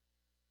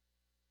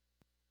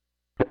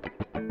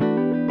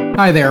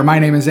Hi there, my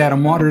name is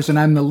Adam Waters, and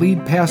I'm the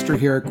lead pastor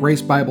here at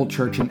Grace Bible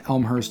Church in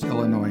Elmhurst,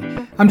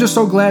 Illinois. I'm just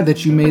so glad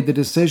that you made the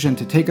decision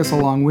to take us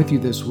along with you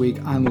this week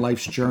on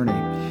life's journey.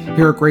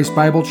 Here at Grace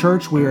Bible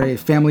Church, we are a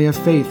family of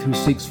faith who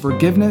seeks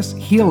forgiveness,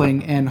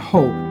 healing, and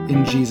hope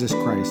in Jesus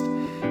Christ.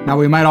 Now,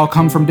 we might all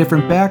come from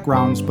different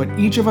backgrounds, but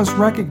each of us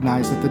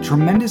recognize that the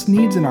tremendous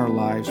needs in our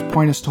lives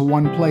point us to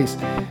one place,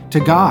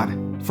 to God,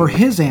 for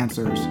His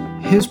answers,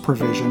 His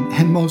provision,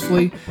 and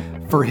mostly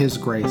for His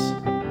grace.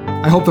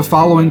 I hope the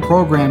following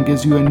program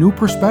gives you a new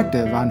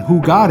perspective on who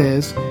God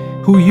is,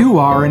 who you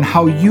are, and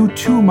how you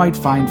too might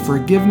find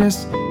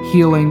forgiveness,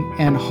 healing,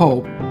 and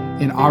hope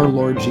in our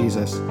Lord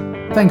Jesus.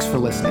 Thanks for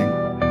listening.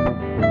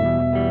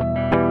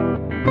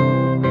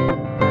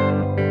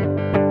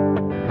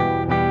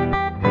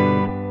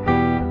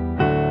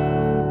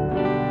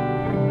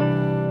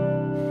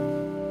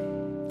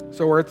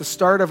 So we're at the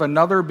start of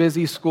another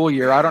busy school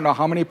year. I don't know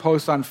how many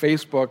posts on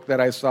Facebook that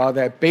I saw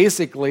that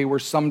basically were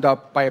summed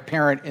up by a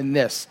parent in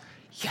this: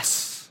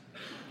 yes.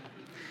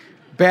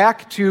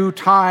 Back to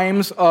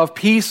times of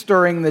peace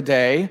during the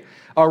day,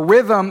 a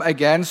rhythm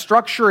again,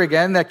 structure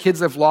again that kids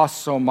have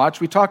lost so much.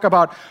 We talk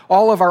about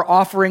all of our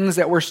offerings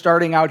that we're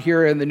starting out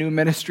here in the new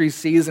ministry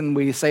season.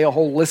 We say a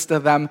whole list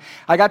of them.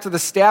 I got to the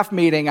staff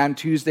meeting on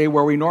Tuesday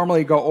where we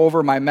normally go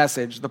over my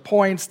message, the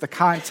points, the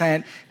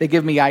content. They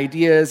give me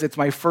ideas. It's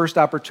my first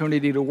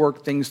opportunity to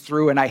work things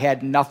through, and I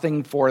had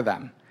nothing for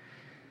them.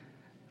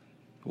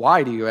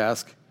 Why, do you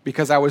ask?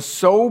 Because I was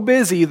so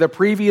busy the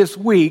previous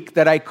week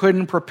that I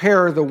couldn't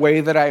prepare the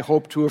way that I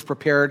hoped to have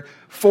prepared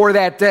for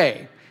that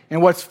day.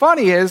 And what's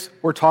funny is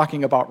we're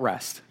talking about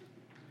rest.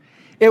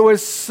 It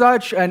was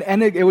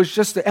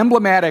just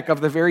emblematic of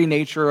the very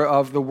nature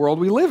of the world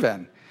we live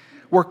in.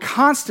 We're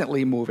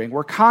constantly moving.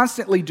 We're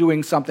constantly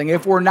doing something.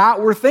 If we're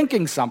not, we're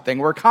thinking something.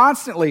 We're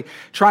constantly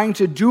trying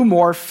to do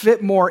more,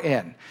 fit more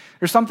in.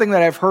 There's something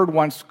that I've heard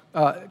once,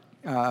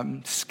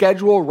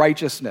 schedule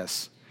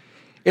righteousness.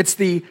 It's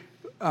the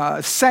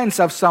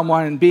sense of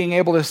someone being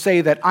able to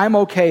say that I'm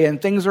okay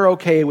and things are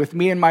okay with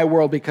me and my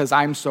world because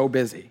I'm so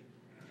busy,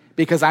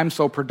 because I'm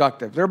so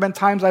productive. There have been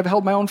times I've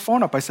held my own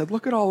phone up. I said,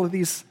 look at all of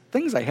these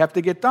things I have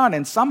to get done,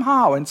 and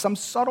somehow, in some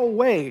subtle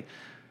way,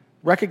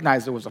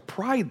 recognize there was a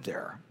pride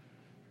there.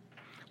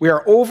 We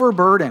are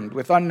overburdened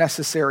with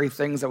unnecessary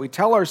things that we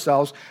tell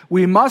ourselves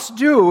we must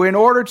do in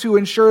order to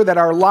ensure that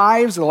our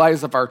lives, the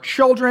lives of our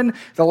children,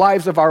 the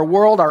lives of our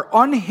world are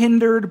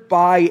unhindered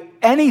by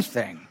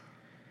anything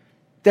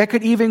that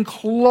could even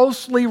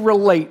closely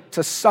relate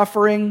to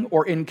suffering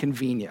or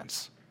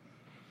inconvenience.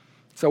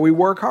 So we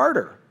work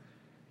harder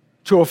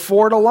to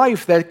afford a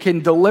life that can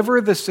deliver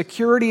the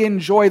security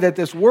and joy that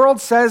this world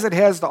says it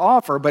has to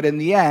offer, but in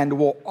the end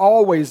will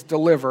always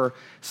deliver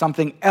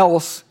something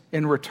else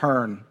in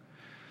return.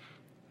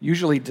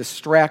 Usually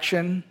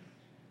distraction,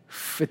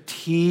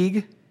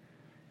 fatigue,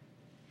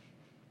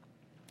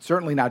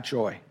 certainly not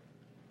joy.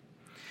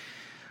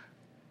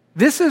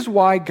 This is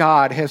why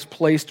God has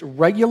placed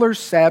regular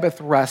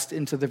Sabbath rest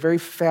into the very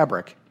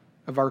fabric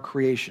of our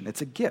creation.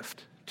 It's a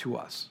gift to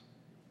us.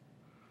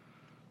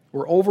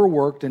 We're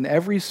overworked, and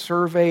every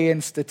survey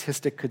and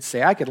statistic could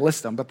say, I could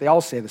list them, but they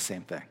all say the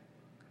same thing.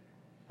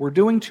 We're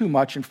doing too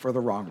much and for the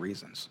wrong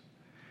reasons.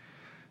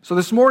 So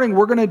this morning,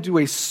 we're going to do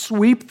a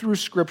sweep through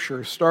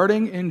Scripture,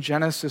 starting in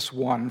Genesis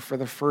 1 for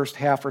the first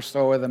half or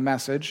so of the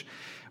message.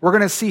 We're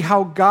going to see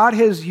how God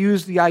has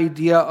used the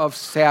idea of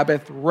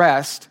Sabbath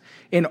rest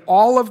in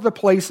all of the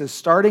places,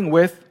 starting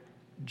with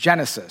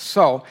Genesis.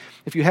 So,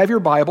 if you have your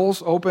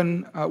Bibles,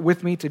 open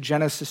with me to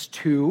Genesis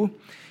 2.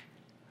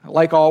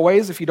 Like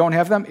always, if you don't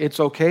have them,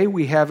 it's okay.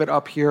 We have it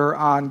up here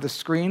on the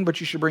screen, but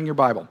you should bring your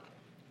Bible.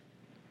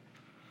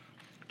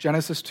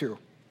 Genesis 2,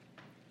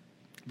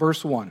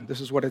 verse 1.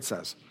 This is what it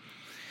says.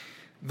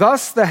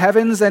 Thus the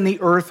heavens and the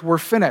earth were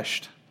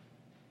finished,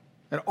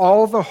 and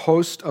all the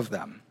host of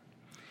them.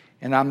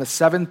 And on the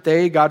seventh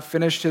day, God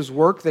finished his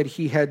work that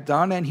he had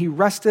done, and he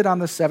rested on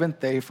the seventh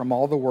day from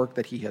all the work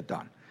that he had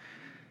done.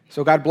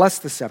 So God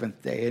blessed the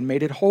seventh day and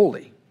made it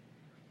holy,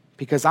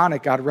 because on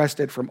it God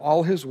rested from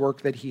all his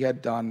work that he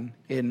had done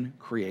in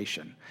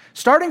creation.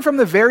 Starting from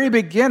the very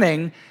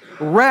beginning,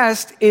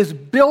 rest is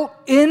built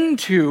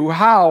into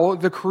how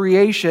the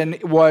creation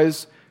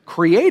was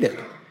created.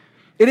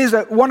 It is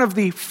one of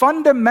the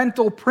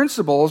fundamental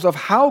principles of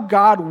how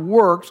God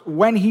worked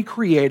when he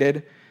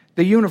created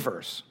the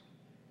universe.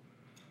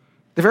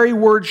 The very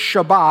word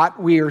Shabbat,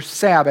 or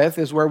Sabbath,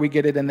 is where we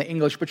get it in the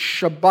English, but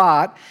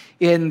Shabbat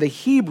in the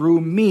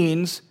Hebrew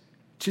means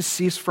to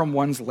cease from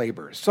one's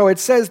labors. So it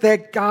says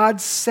that God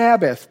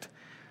Sabbathed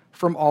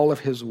from all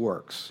of his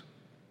works.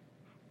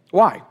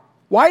 Why?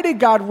 Why did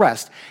God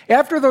rest?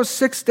 After those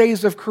 6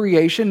 days of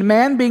creation,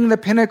 man being the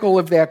pinnacle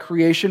of that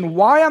creation,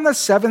 why on the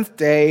seventh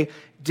day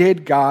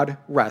did God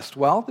rest?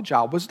 Well, the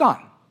job was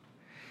done.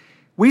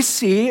 We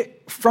see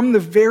from the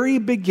very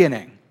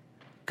beginning,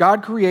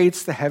 God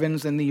creates the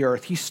heavens and the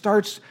earth. He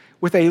starts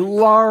with a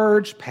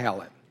large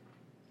palette.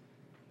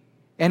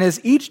 And as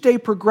each day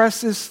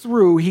progresses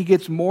through, he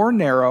gets more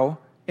narrow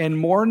and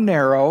more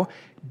narrow,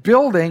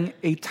 building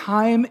a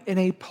time and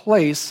a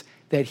place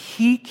that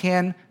he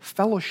can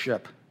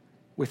fellowship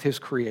with his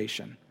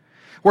creation,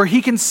 where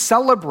he can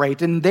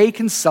celebrate and they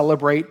can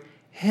celebrate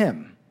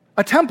him.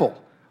 A temple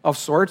of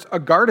sorts, a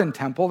garden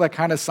temple. That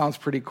kind of sounds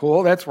pretty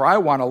cool. That's where I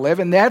want to live,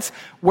 and that's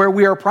where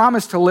we are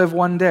promised to live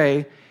one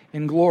day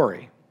in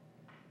glory.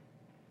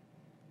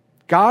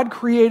 God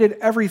created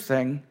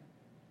everything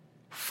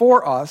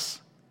for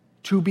us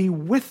to be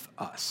with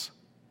us.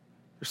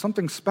 There's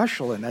something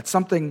special in that,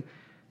 something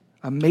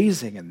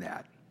amazing in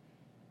that.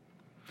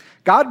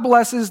 God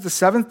blesses the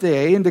seventh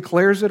day and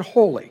declares it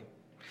holy.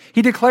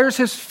 He declares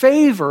his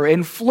favor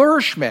and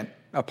flourishment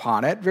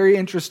upon it. Very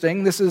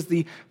interesting. This is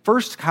the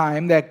first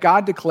time that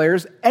God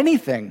declares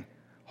anything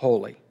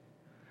holy.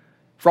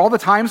 For all the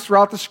times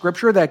throughout the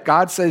scripture that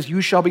God says,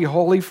 you shall be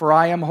holy for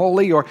I am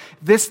holy, or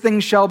this thing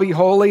shall be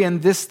holy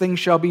and this thing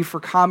shall be for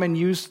common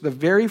use, the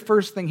very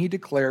first thing he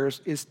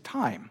declares is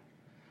time,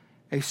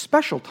 a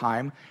special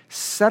time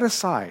set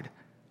aside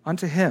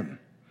unto him,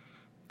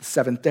 the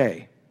seventh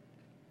day.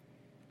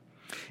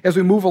 As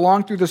we move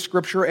along through the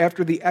scripture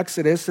after the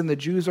Exodus and the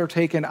Jews are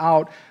taken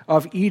out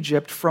of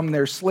Egypt from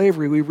their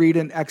slavery, we read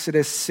in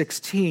Exodus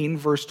 16,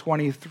 verse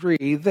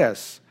 23,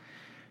 this: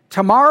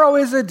 tomorrow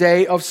is a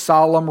day of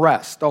solemn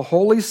rest, a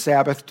holy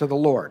Sabbath to the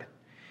Lord.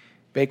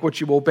 Bake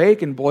what you will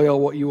bake and boil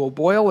what you will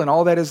boil, and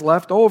all that is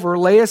left over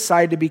lay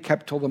aside to be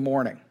kept till the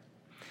morning.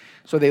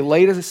 So they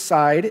laid it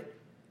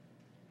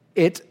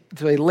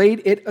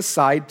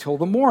aside till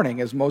the morning,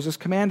 as Moses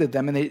commanded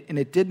them, and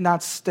it did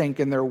not stink,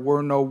 and there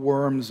were no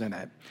worms in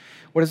it.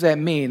 What does that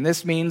mean?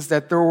 This means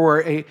that there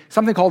were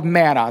something called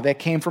manna that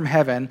came from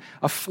heaven,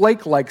 a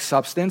flake-like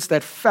substance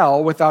that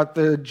fell without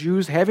the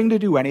Jews having to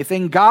do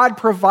anything, God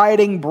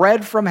providing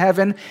bread from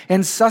heaven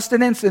and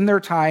sustenance in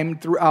their time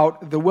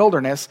throughout the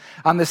wilderness.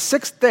 On the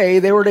sixth day,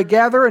 they were to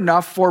gather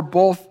enough for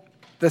both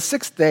the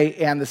sixth day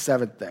and the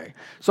seventh day.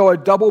 So a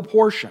double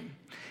portion.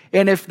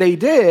 And if they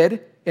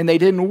did, and they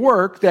didn't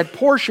work, that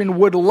portion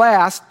would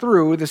last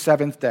through the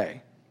seventh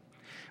day.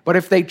 But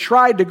if they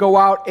tried to go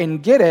out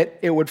and get it,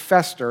 it would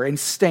fester and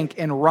stink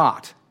and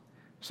rot.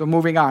 So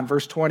moving on,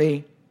 verse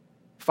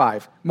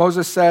 25.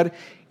 Moses said,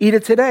 eat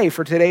it today,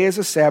 for today is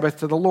a Sabbath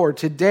to the Lord.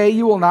 Today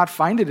you will not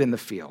find it in the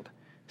field.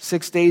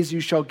 6 days you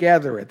shall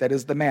gather it, that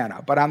is the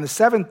manna. But on the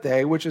seventh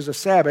day, which is a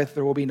Sabbath,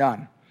 there will be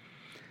none.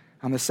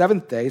 On the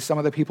seventh day, some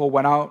of the people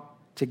went out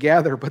to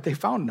gather, but they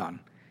found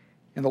none.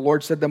 And the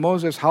Lord said to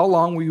Moses, how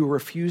long will you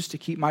refuse to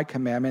keep my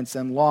commandments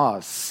and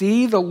laws?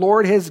 See, the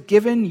Lord has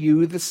given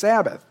you the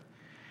Sabbath.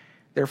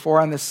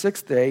 Therefore, on the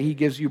sixth day, he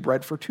gives you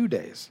bread for 2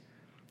 days.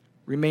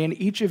 Remain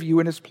each of you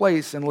in his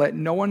place, and let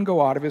no one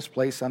go out of his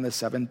place on the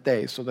seventh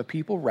day. So the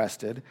people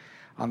rested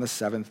on the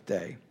seventh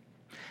day.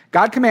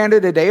 God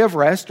commanded a day of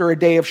rest, or a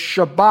day of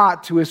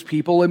Shabbat, to his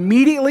people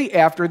immediately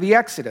after the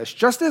Exodus.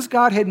 Just as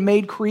God had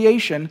made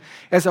creation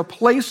as a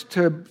place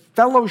to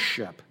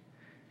fellowship,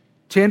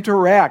 to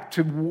interact,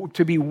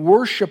 to be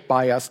worshiped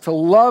by us, to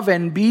love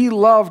and be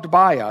loved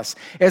by us.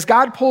 As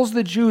God pulls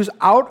the Jews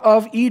out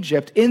of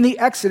Egypt in the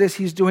Exodus,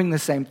 he's doing the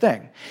same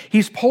thing.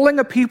 He's pulling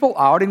a people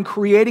out and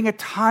creating a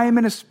time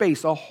and a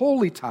space, a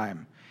holy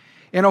time,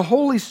 in a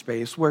holy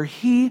space where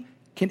he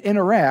can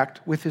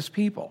interact with his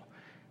people.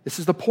 This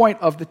is the point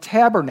of the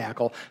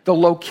tabernacle, the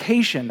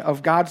location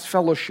of God's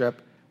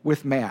fellowship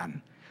with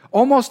man.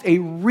 Almost a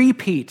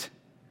repeat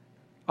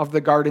of the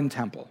garden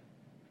temple.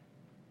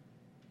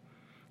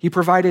 He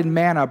provided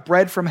manna,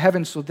 bread from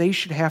heaven, so they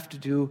should have to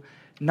do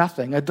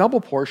nothing. A double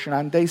portion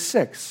on day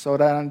 6, so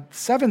that on the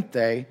seventh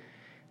day,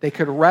 they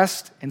could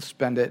rest and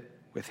spend it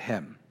with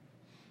him.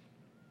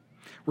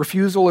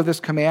 Refusal of this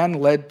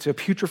command led to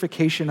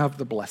putrefaction of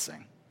the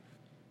blessing.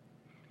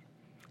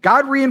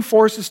 God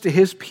reinforces to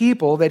his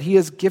people that he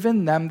has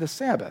given them the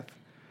Sabbath,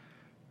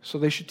 so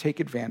they should take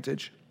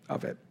advantage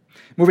of it.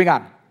 Moving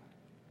on.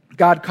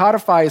 God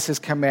codifies his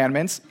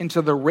commandments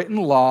into the written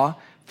law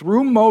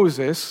through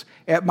Moses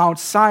at Mount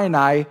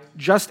Sinai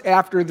just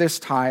after this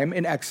time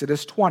in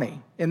Exodus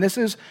 20. And this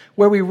is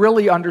where we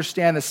really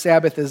understand the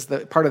Sabbath is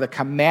the part of the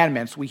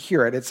commandments. We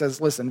hear it. It says,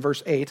 listen,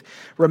 verse 8,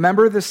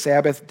 remember the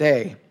Sabbath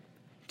day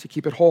to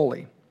keep it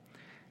holy.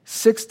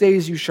 6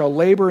 days you shall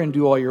labor and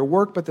do all your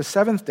work, but the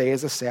seventh day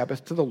is a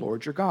Sabbath to the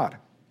Lord your God.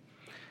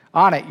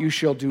 On it you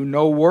shall do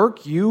no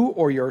work, you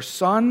or your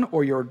son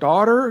or your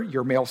daughter,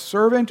 your male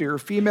servant or your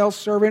female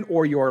servant,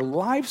 or your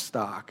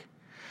livestock,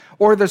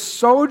 or the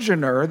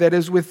sojourner that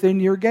is within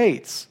your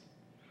gates.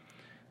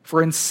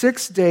 For in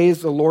 6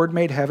 days the Lord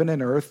made heaven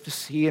and earth, the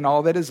sea and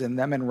all that is in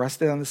them, and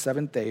rested on the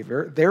seventh day.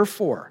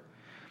 Therefore,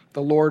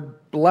 the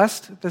Lord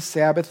blessed the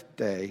Sabbath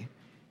day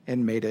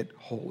and made it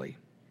holy.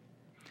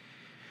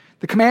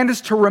 The command is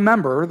to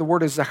remember. The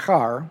word is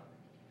zachar.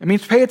 It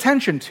means pay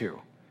attention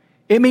to.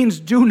 It means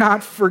do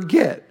not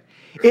forget.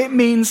 It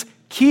means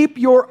keep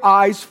your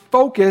eyes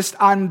focused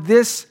on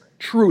this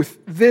truth,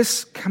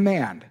 this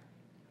command.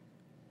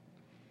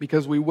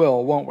 Because we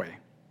will, won't we?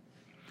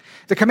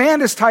 The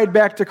command is tied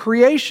back to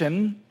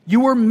creation.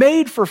 You were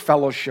made for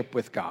fellowship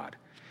with God.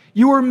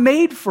 You were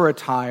made for a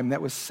time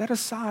that was set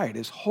aside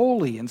as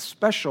holy and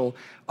special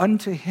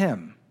unto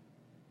him.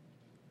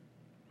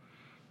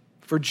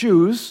 For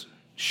Jews,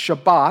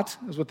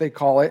 Shabbat is what they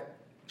call it.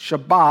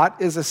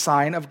 Shabbat is a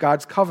sign of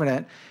God's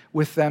covenant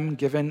with them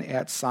given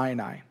at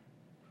Sinai.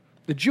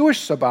 The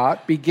Jewish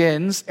Sabbath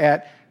begins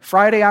at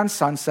Friday on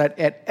sunset.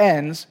 It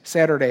ends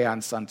Saturday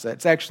on sunset.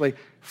 It's actually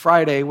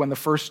Friday when the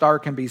first star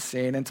can be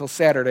seen until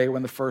Saturday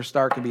when the first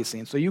star can be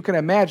seen. So you can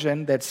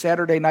imagine that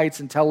Saturday nights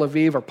in Tel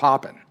Aviv are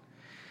popping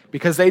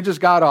because they just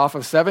got off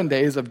of 7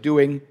 days of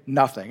doing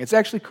nothing. It's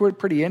actually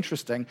pretty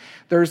interesting.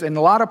 In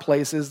a lot of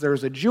places,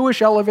 there's a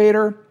Jewish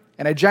elevator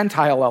and a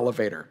Gentile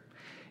elevator.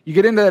 You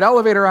get into that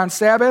elevator on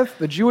Sabbath,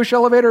 the Jewish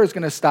elevator is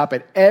going to stop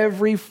at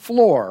every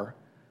floor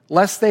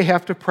lest they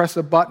have to press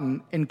a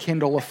button and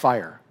kindle a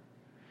fire.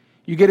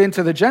 You get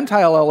into the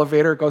Gentile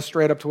elevator, it goes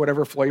straight up to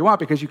whatever floor you want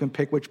because you can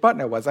pick which button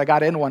it was. I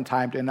got in one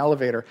time to an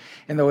elevator,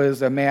 and there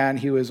was a man,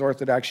 he was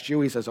Orthodox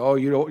Jew. He says, oh,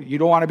 you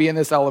don't want to be in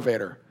this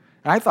elevator.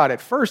 And I thought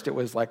at first it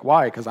was like,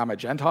 why? Because I'm a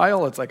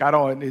Gentile? It's like, I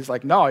don't. He's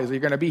like, no, you're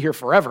going to be here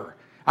forever.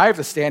 I have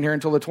to stand here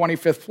until the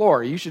 25th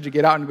floor. You should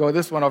get out and go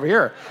this one over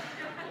here.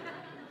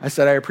 I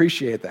said, I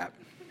appreciate that.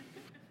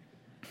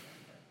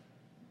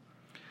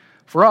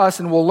 For us,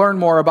 and we'll learn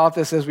more about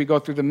this as we go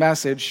through the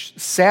message,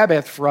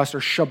 Sabbath for us, or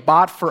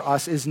Shabbat for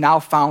us, is now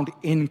found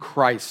in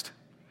Christ.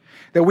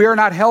 That we are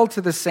not held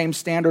to the same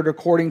standard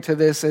according to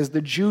this as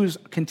the Jews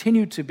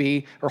continue to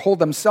be or hold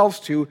themselves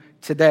to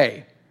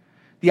today.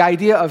 The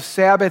idea of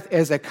Sabbath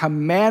as a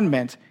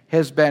commandment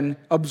has been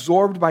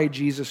absorbed by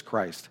Jesus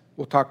Christ.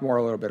 We'll talk more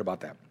a little bit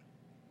about that.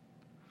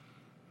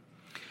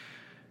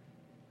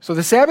 So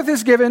the Sabbath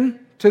is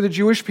given to the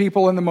Jewish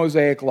people in the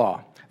Mosaic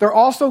Law. They're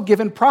also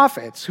given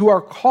prophets who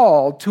are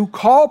called to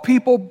call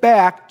people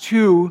back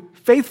to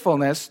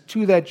faithfulness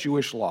to that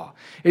Jewish law.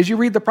 As you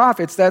read the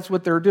prophets, that's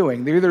what they're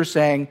doing. They're either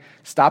saying,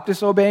 stop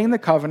disobeying the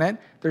covenant,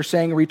 they're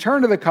saying,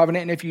 return to the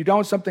covenant, and if you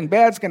don't, something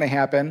bad's going to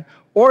happen,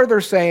 or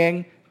they're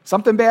saying,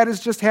 something bad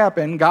has just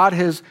happened, God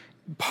has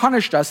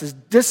punished us, is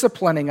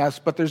disciplining us,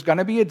 but there's going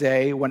to be a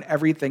day when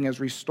everything is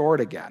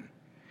restored again.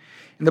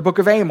 In the book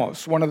of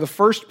Amos, one of the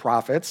first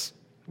prophets,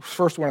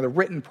 first one of the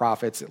written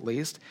prophets at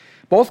least,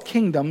 both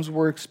kingdoms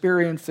were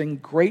experiencing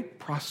great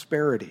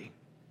prosperity.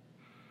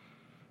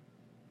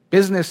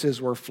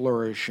 Businesses were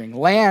flourishing,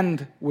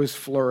 land was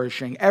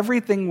flourishing,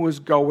 everything was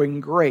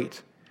going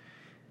great.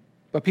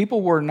 But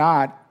people were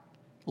not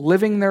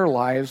living their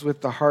lives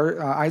with the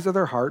eyes of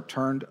their heart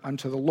turned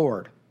unto the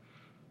Lord.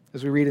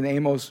 As we read in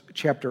Amos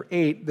chapter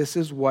 8, this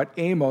is what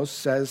Amos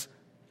says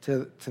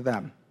to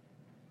them.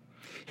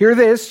 Hear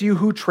this, you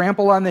who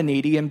trample on the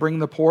needy and bring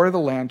the poor of the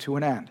land to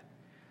an end,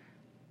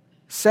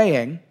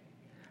 saying,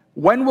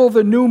 when will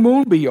the new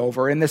moon be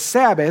over and the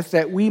Sabbath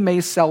that we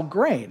may sell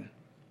grain?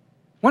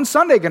 When's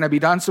Sunday going to be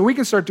done so we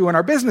can start doing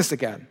our business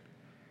again?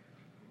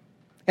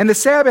 And the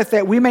Sabbath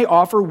that we may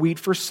offer wheat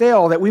for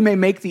sale, that we may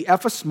make the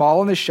ephah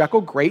small and the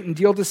shekel great and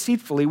deal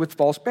deceitfully with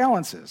false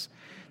balances,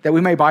 that we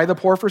may buy the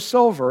poor for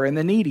silver and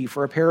the needy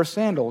for a pair of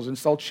sandals and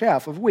sell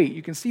chaff of wheat.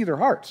 You can see their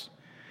hearts.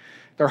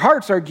 Their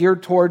hearts are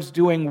geared towards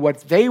doing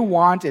what they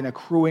want and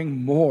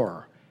accruing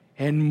more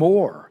and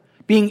more,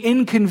 being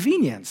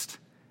inconvenienced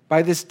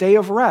by this day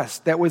of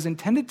rest that was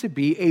intended to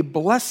be a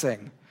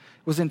blessing,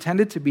 was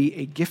intended to be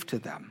a gift to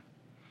them.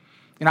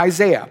 In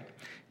Isaiah,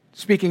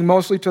 speaking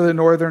mostly to the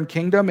northern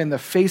kingdom in the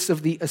face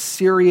of the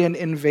Assyrian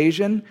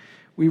invasion,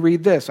 we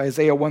read this,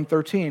 Isaiah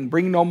 1:13,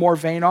 bring no more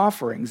vain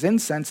offerings.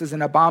 Incense is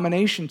an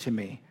abomination to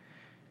me.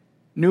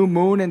 New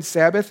moon and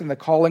Sabbath and the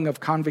calling of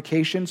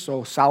convocation,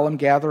 so solemn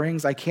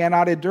gatherings, I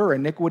cannot endure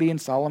iniquity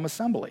and solemn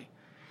assembly.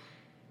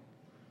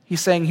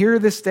 He's saying, here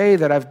this day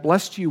that I've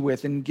blessed you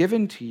with and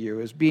given to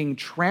you is being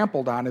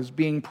trampled on, is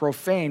being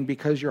profaned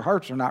because your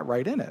hearts are not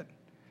right in it.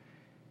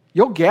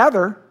 You'll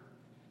gather,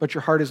 but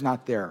your heart is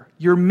not there.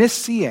 You're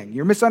misseeing,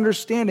 you're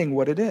misunderstanding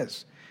what it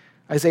is.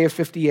 Isaiah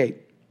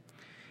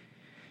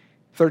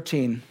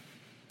 58:13.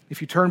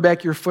 If you turn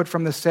back your foot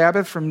from the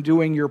Sabbath, from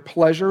doing your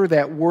pleasure,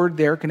 that word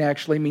there can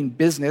actually mean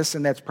business,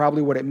 and that's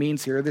probably what it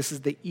means here. This is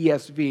the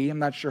ESV. I'm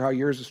not sure how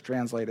yours is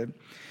translated.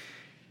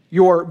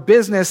 Your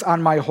business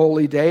on my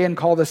holy day, and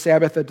call the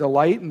Sabbath a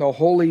delight and the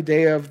holy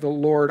day of the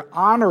Lord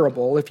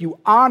honorable. If you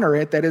honor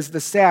it, that is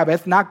the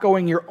Sabbath, not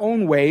going your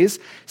own ways,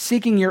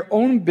 seeking your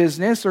own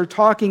business or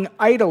talking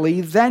idly,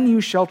 then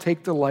you shall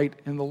take delight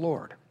in the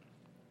Lord.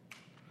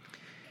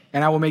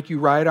 And I will make you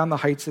ride on the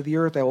heights of the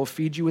earth. I will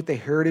feed you with the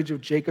heritage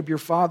of Jacob your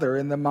father,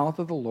 and the mouth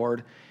of the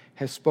Lord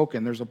has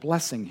spoken. There's a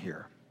blessing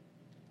here.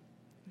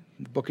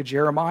 In the book of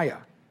Jeremiah,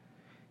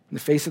 in the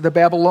face of the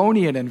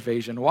Babylonian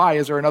invasion. Why?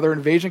 Is there another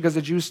invasion? Because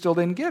the Jews still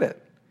didn't get it.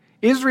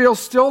 Israel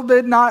still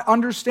did not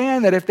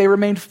understand that if they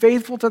remained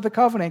faithful to the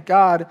covenant,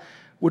 God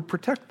would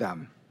protect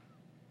them.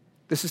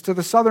 This is to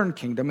the southern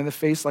kingdom in the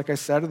face, like I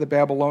said, of the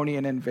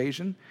Babylonian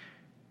invasion.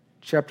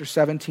 Chapter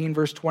 17,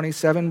 verse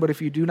 27, but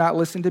if you do not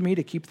listen to me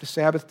to keep the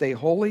Sabbath day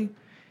holy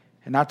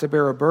and not to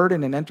bear a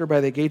burden and enter by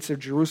the gates of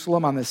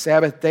Jerusalem on the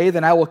Sabbath day,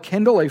 then I will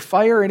kindle a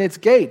fire in its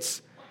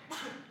gates.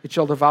 It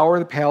shall devour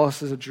the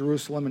palaces of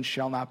Jerusalem and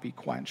shall not be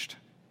quenched.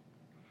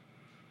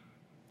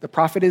 The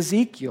prophet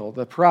Ezekiel,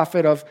 the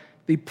prophet of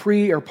the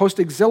pre- or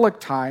post-exilic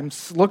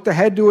times, looked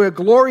ahead to a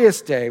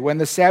glorious day when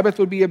the Sabbath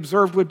would be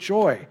observed with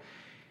joy.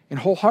 in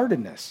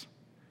wholeheartedness.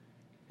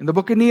 In the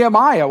book of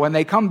Nehemiah, when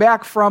they come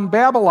back from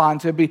Babylon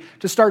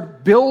to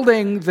start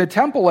building the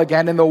temple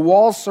again and the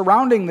walls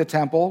surrounding the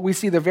temple, we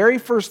see the very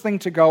first thing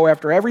to go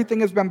after everything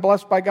has been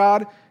blessed by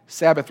God,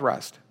 Sabbath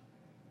rest.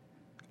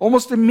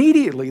 Almost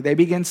immediately, they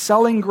begin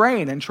selling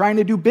grain and trying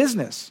to do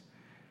business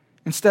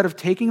instead of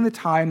taking the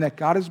time that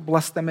God has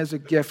blessed them as a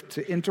gift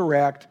to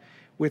interact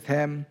with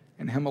Him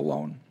and Him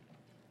alone.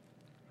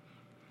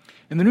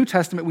 In the New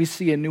Testament, we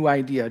see a new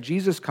idea.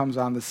 Jesus comes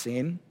on the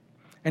scene,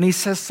 and He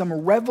says some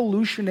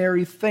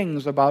revolutionary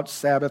things about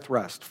Sabbath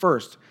rest.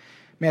 First,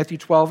 Matthew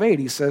 12:8,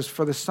 He says,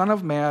 "For the Son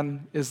of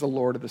Man is the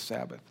Lord of the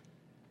Sabbath."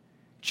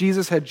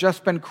 Jesus had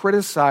just been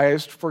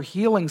criticized for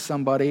healing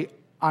somebody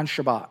on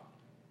Shabbat,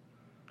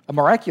 a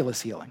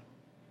miraculous healing.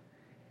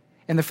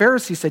 And the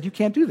Pharisees said, "You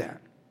can't do that."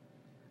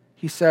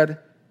 He said,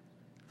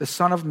 "The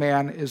Son of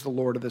Man is the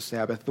Lord of the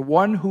Sabbath." The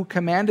one who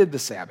commanded the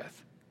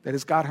Sabbath, that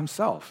is God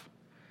Himself,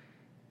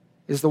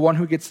 is the one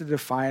who gets to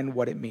define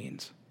what it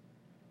means.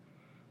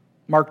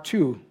 Mark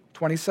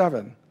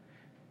 2:27,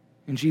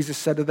 and Jesus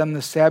said to them,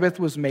 "The Sabbath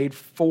was made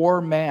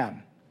for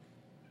man,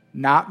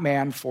 not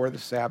man for the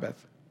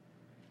Sabbath."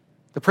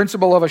 The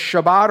principle of a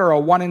Shabbat, or a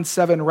 1 in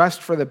 7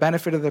 rest for the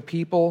benefit of the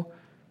people,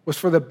 was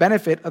for the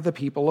benefit of the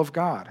people of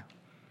God.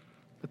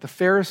 But the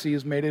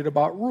Pharisees made it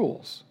about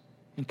rules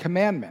and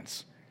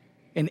commandments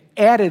and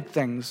added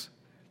things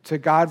to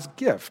God's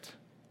gift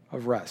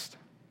of rest.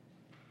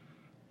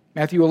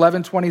 Matthew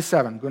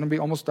 11:27, going to be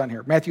almost done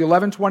here. Matthew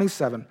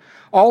 11:27,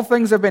 "All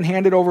things have been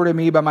handed over to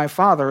me by my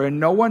Father, and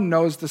no one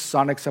knows the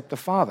Son except the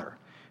Father.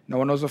 No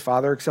one knows the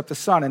Father except the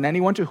Son, and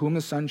anyone to whom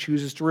the Son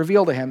chooses to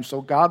reveal to him."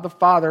 So God the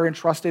Father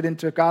entrusted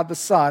into God the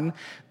Son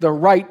the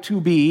right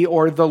to be,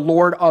 or the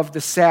Lord of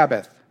the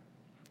Sabbath.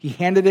 He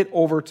handed it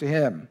over to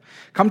Him.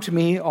 "Come to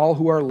me, all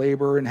who are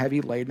labor and heavy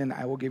laden, and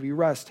I will give you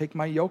rest. Take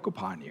my yoke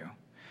upon you,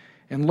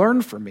 and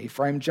learn from me,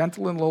 for I am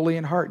gentle and lowly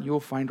in heart, and you will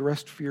find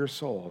rest for your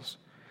souls.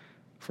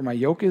 For my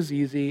yoke is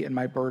easy and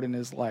my burden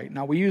is light."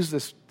 Now, we use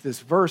this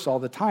verse all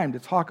the time to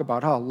talk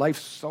about how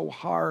life's so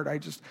hard.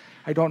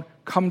 I don't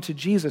come to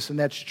Jesus, and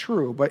that's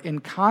true. But in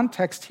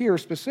context here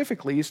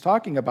specifically, He's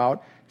talking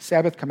about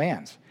Sabbath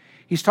commands.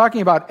 He's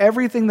talking about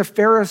everything the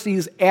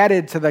Pharisees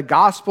added to the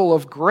gospel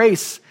of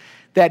grace,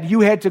 that you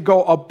had to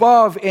go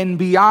above and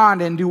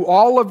beyond and do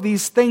all of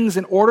these things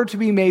in order to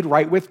be made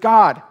right with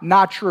God.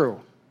 Not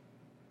true.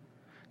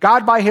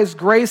 God, by His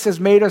grace, has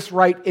made us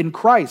right in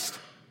Christ.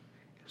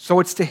 So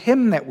it's to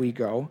Him that we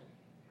go.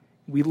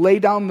 We lay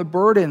down the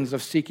burdens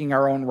of seeking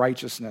our own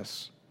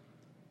righteousness.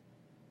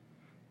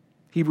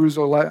 Hebrews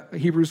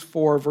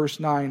 4, verse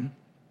 9.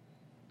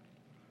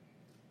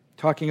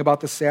 Talking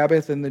about the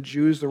Sabbath and the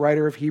Jews, the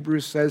writer of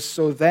Hebrews says,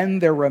 "So then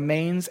there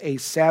remains a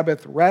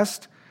Sabbath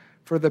rest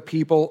for the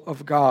people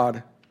of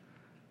God.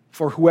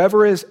 For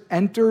whoever has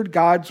entered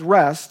God's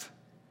rest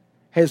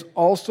has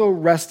also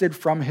rested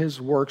from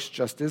his works,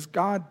 just as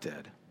God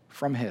did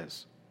from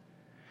His."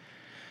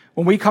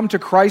 When we come to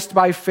Christ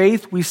by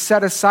faith, we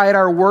set aside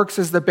our works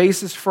as the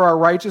basis for our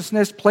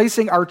righteousness,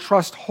 placing our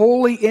trust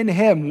wholly in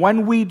Him.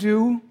 When we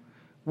do,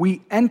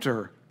 we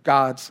enter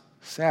God's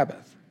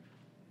Sabbath.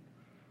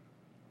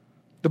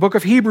 The book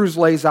of Hebrews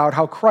lays out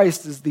how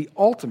Christ is the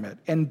ultimate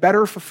and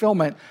better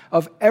fulfillment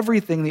of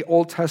everything the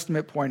Old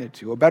Testament pointed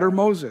to: a better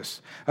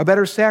Moses, a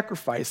better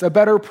sacrifice, a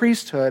better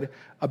priesthood,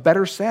 a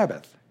better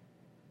Sabbath.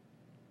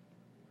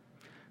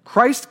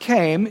 Christ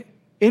came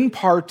in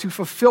part to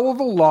fulfill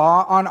the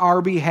law on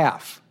our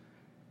behalf,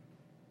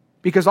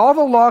 because all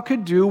the law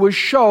could do was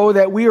show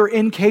that we are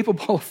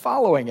incapable of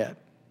following it.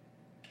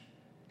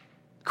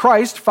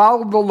 Christ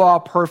followed the law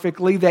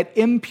perfectly, that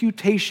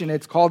imputation,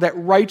 it's called, that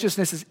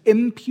righteousness is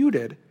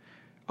imputed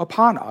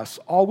upon us.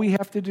 All we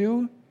have to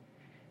do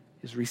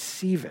is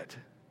receive it.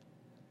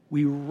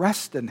 We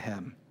rest in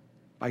Him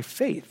by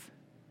faith.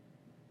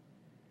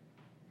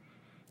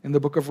 In the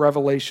book of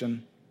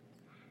Revelation,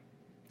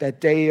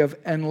 that day of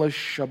endless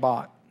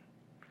Shabbat,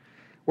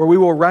 where we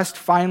will rest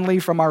finally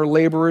from our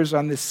laborers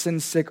on this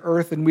sin-sick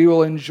earth, and we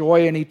will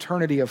enjoy an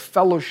eternity of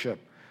fellowship,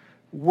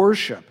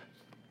 worship,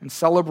 and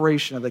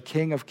celebration of the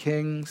King of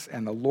Kings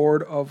and the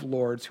Lord of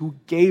Lords, who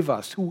gave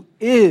us, who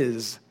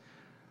is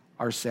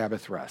our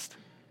Sabbath rest,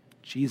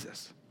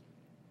 Jesus.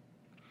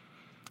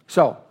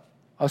 So,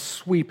 a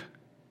sweep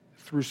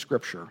through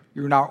Scripture.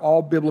 You're now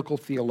all biblical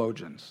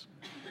theologians.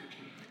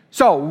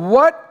 So,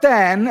 what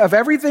then, of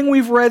everything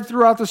we've read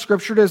throughout the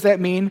Scripture, does that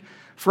mean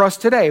for us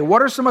today?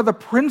 What are some of the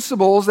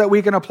principles that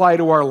we can apply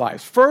to our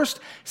lives? First,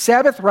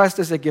 Sabbath rest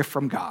is a gift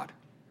from God.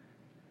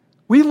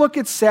 We look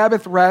at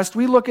Sabbath rest,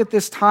 we look at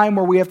this time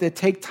where we have to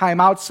take time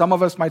out. Some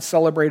of us might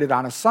celebrate it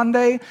on a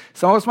Sunday,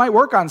 some of us might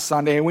work on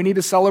Sunday, and we need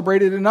to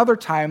celebrate it another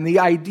time. The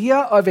idea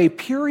of a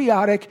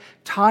periodic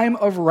time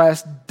of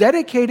rest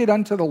dedicated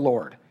unto the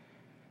Lord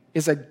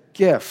is a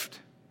gift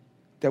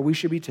that we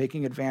should be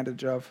taking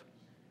advantage of.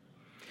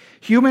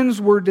 Humans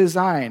were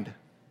designed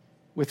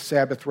with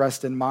Sabbath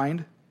rest in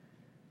mind,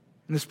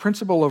 and this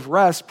principle of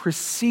rest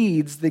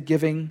precedes the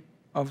giving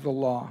of the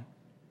law.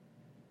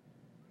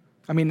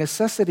 I mean,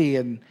 necessity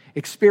and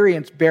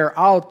experience bear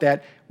out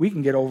that we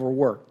can get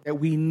overworked, that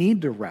we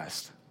need to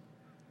rest.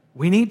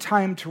 We need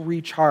time to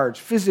recharge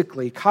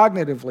physically,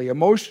 cognitively,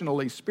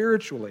 emotionally,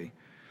 spiritually.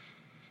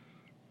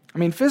 I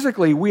mean,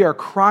 physically, we are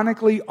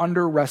chronically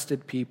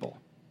under-rested people.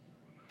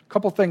 A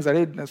couple things, I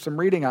did some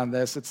reading on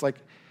this. It's like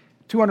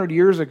 200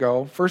 years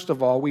ago, first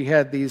of all, we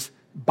had these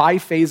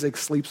biphasic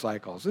sleep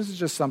cycles. This is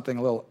just something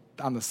a little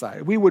on the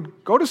side. We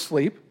would go to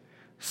sleep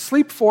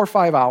 4 or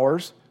 5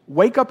 hours,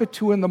 wake up at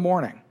 2 in the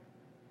morning.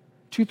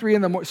 2, 3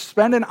 in the morning,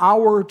 spend an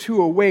hour or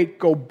two awake,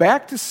 go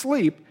back to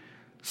sleep,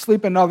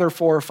 sleep another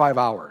 4 or 5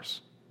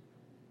 hours.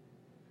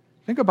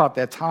 Think about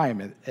that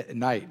time at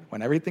night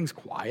when everything's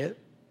quiet.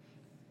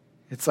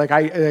 It's like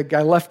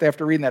I left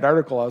after reading that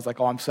article. I was like,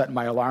 I'm setting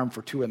my alarm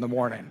for 2 in the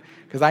morning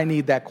because I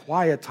need that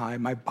quiet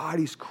time. My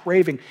body's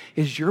craving.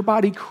 Is your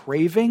body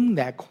craving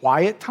that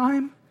quiet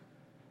time?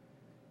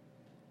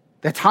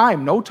 That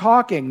time, no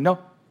talking, no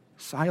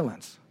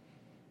silence.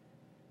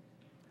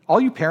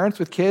 All you parents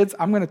with kids,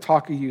 I'm going to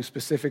talk to you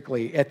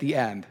specifically at the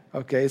end,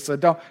 okay? So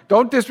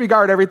don't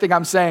disregard everything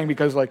I'm saying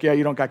because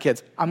you don't got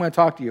kids. I'm going to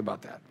talk to you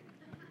about that.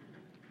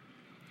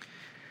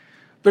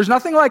 There's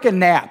nothing like a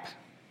nap.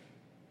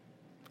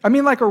 I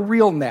mean like a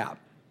real nap,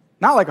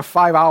 not like a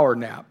 5-hour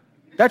nap.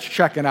 That's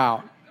checking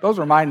out. Those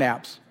are my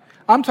naps.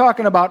 I'm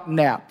talking about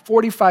nap,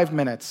 45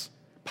 minutes,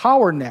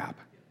 power nap.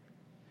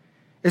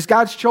 As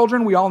God's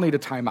children, we all need a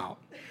timeout.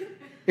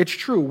 It's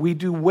true. We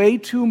do way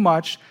too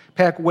much,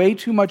 pack way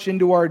too much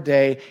into our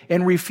day,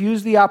 and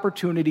refuse the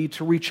opportunity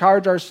to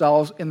recharge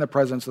ourselves in the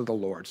presence of the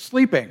Lord.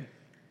 Sleeping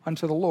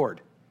unto the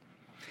Lord.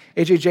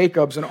 A.J.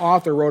 Jacobs, an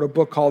author, wrote a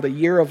book called A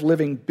Year of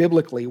Living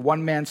Biblically,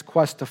 One Man's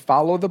Quest to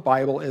Follow the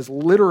Bible as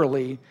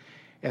literally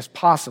as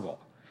possible.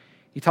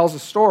 He tells a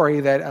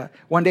story that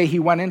one day he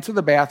went into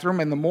the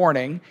bathroom in the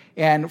morning,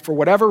 and for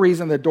whatever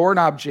reason, the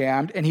doorknob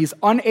jammed, and he's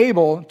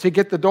unable to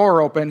get the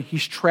door open.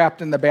 He's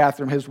trapped in the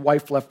bathroom. His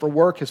wife left for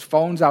work. His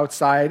phone's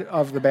outside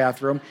of the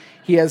bathroom.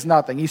 He has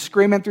nothing. He's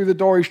screaming through the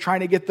door. He's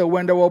trying to get the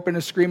window open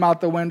to scream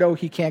out the window.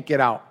 He can't get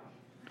out.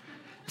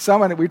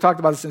 We talked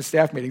about this in a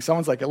staff meeting.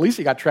 Someone's like, at least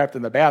he got trapped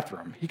in the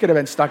bathroom. He could have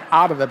been stuck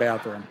out of the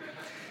bathroom.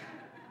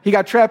 He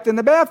got trapped in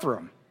the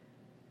bathroom.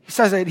 He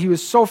says that he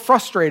was so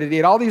frustrated. He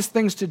had all these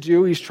things to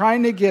do. He's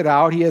trying to get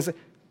out. He has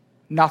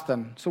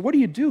nothing. So what do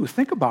you do?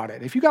 Think about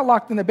it. If you got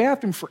locked in the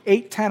bathroom for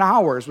 8-10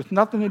 hours with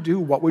nothing to do,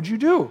 what would you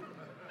do?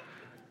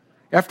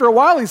 After a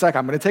while, he's like,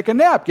 I'm going to take a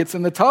nap. Gets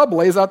in the tub,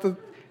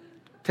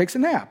 takes a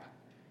nap.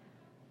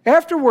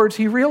 Afterwards,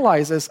 he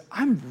realizes,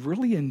 I'm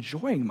really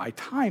enjoying my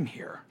time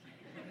here.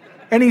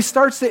 And he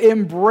starts to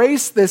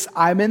embrace this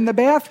I'm in the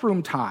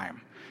bathroom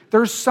time.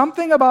 There's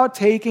something about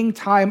taking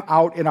time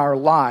out in our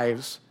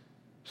lives,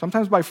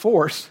 sometimes by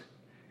force,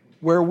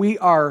 where we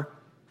are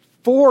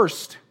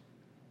forced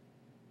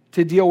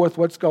to deal with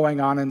what's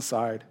going on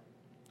inside,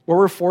 where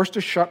we're forced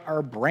to shut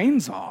our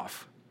brains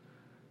off,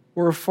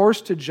 where we're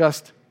forced to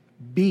just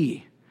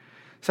be.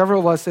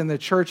 Several of us in the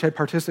church had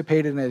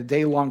participated in a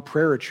day-long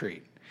prayer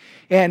retreat.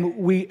 And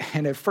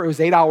it was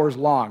 8 hours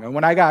long. And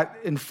when I got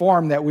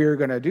informed that we were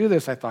going to do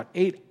this, I thought,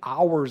 8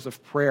 hours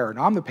of prayer.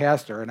 Now, I'm the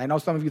pastor, and I know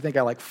some of you think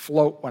I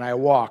float when I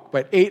walk,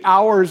 but 8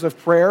 hours of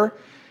prayer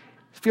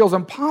feels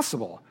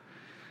impossible.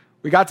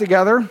 We got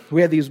together.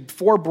 We had these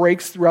 4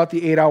 breaks throughout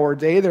the 8-hour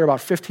day. They're about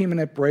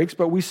 15-minute breaks,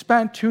 but we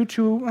spent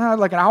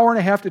an hour and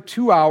a half to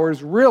 2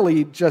 hours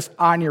really just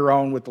on your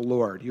own with the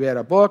Lord. You had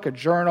a book, a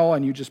journal,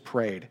 and you just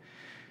prayed.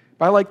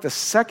 By the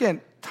second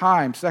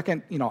hour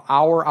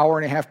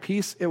and a half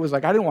piece, it was I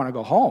didn't want to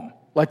go home.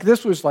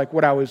 This was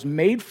what I was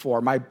made for.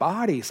 My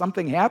body,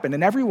 something happened.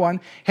 And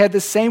everyone had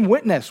the same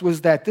witness,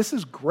 was that this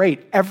is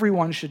great.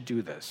 Everyone should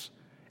do this.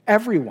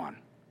 Everyone.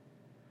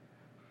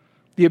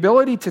 The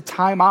ability to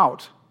time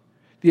out,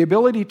 the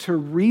ability to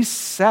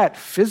reset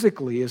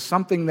physically is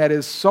something that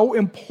is so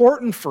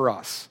important for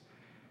us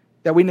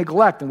that we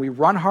neglect, and we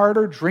run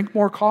harder, drink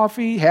more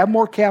coffee, have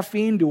more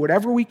caffeine, do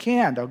whatever we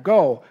can to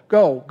go.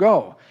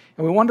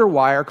 And we wonder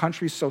why our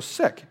country's so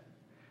sick.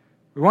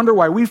 We wonder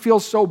why we feel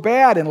so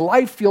bad and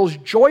life feels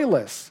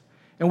joyless.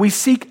 And we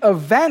seek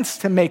events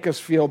to make us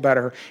feel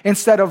better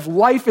instead of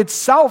life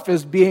itself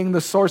as being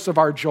the source of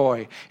our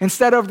joy,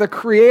 instead of the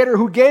Creator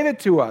who gave it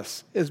to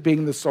us as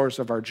being the source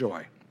of our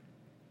joy.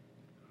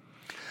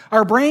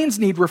 Our brains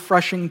need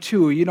refreshing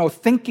too,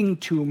 thinking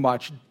too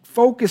much,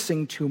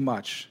 focusing too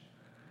much.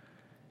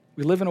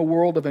 We live in a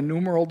world of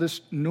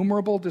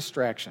innumerable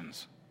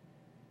distractions.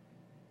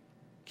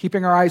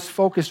 Keeping our eyes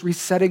focused,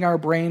 resetting our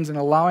brains, and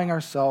allowing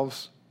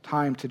ourselves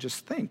time to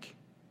just think,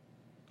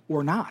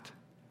 or not,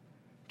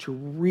 to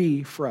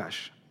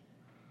refresh.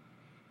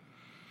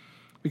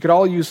 We could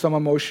all use some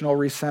emotional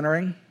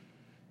recentering.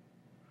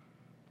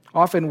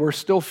 Often we're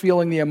still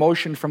feeling the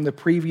emotion from the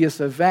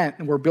previous event,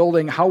 and we're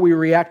building how we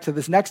react to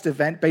this next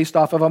event based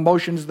off of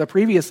emotions of the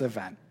previous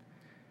event.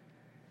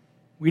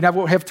 We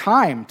never have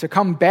time to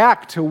come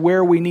back to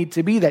where we need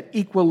to be, that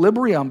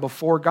equilibrium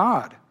before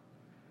God.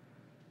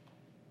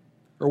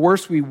 Or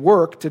worse, we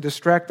work to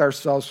distract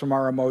ourselves from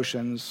our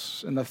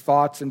emotions and the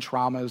thoughts and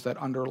traumas that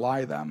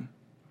underlie them.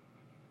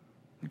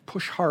 We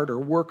push harder,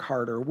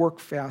 work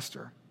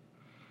faster.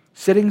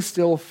 Sitting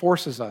still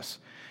forces us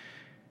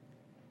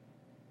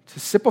to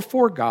sit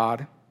before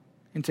God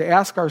and to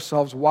ask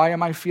ourselves, why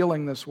am I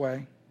feeling this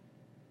way?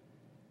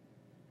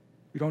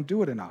 We don't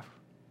do it enough.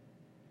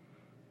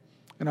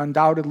 And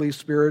undoubtedly,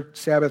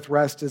 Sabbath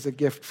rest is a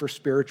gift for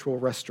spiritual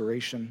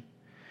restoration.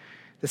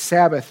 The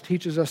Sabbath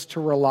teaches us to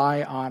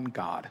rely on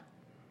God.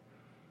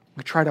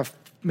 We try to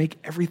make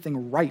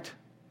everything right.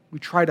 We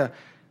try to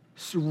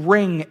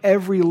wring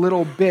every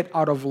little bit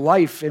out of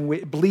life, and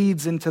it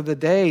bleeds into the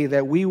day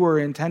that we were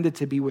intended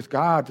to be with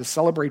God, to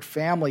celebrate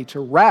family, to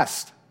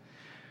rest.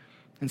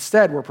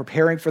 Instead, we're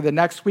preparing for the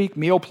next week,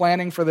 meal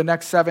planning for the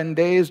next 7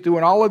 days,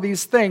 doing all of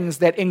these things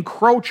that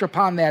encroach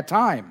upon that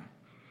time.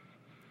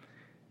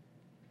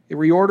 It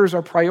reorders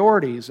our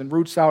priorities and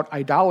roots out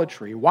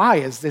idolatry. Why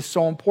is this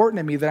so important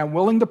to me that I'm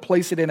willing to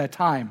place it in a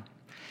time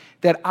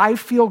that I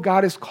feel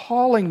God is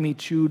calling me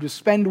to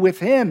spend with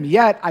Him,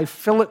 yet I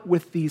fill it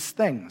with these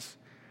things?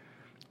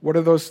 What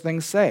do those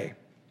things say?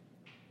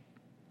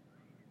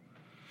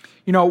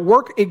 You know,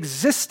 work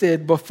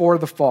existed before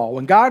the fall.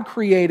 When God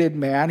created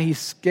man, He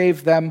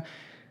gave them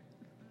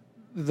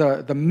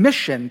the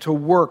mission to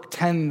work,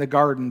 tend the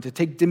garden, to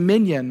take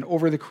dominion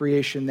over the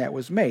creation that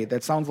was made.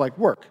 That sounds like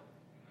work.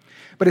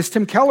 But as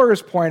Tim Keller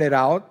has pointed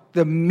out,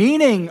 the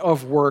meaning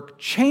of work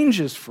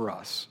changes for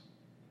us.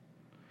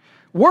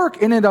 Work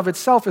in and of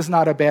itself is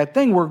not a bad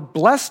thing. We're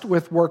blessed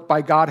with work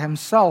by God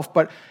Himself,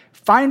 but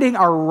finding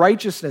our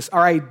righteousness,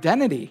 our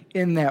identity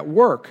in that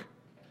work,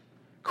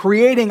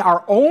 creating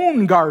our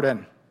own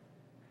garden,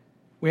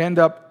 we end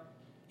up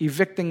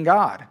evicting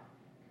God.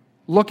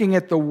 Looking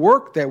at the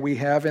work that we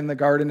have in the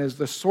garden as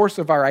the source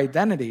of our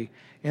identity,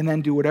 and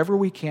then do whatever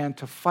we can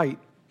to fight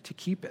to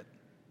keep it.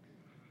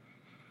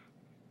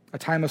 A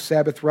time of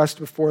Sabbath rest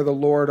before the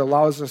Lord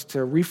allows us to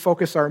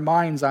refocus our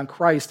minds on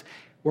Christ,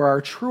 where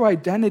our true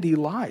identity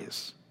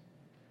lies.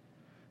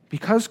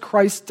 Because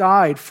Christ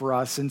died for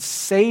us and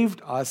saved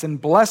us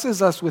and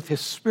blesses us with His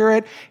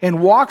Spirit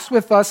and walks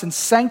with us and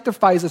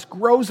sanctifies us,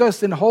 grows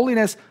us in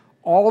holiness,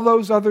 all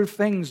those other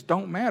things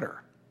don't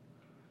matter.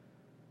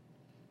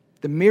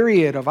 The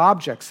myriad of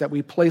objects that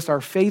we place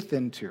our faith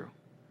into,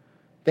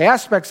 the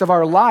aspects of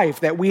our life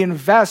that we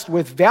invest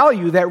with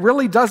value that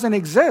really doesn't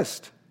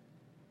exist,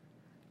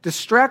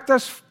 distract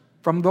us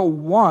from the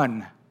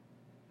one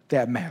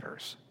that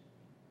matters.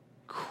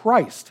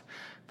 Christ,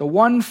 the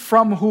one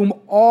from whom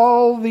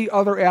all the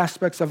other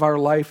aspects of our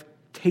life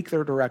take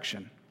their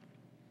direction.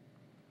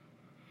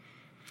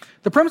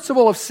 The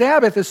principle of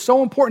Sabbath is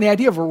so important. The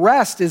idea of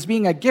rest as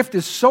being a gift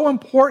is so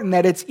important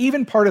that it's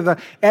even part of the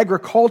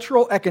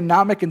agricultural,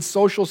 economic, and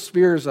social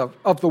spheres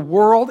of the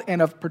world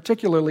and of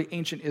particularly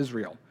ancient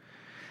Israel.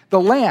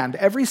 The land,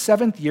 every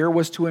 7th year,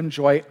 was to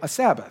enjoy a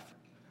Sabbath.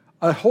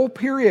 A whole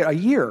period, a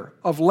year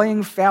of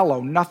laying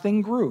fallow,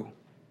 nothing grew.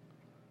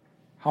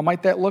 How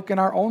might that look in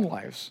our own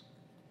lives?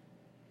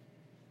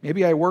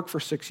 Maybe I work for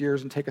 6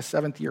 years and take a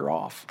 7th year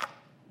off.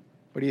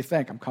 What do you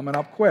think? I'm coming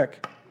up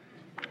quick.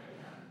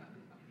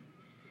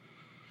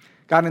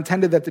 God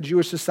intended that the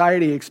Jewish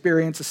society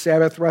experience a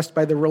Sabbath rest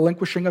by the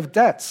relinquishing of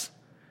debts,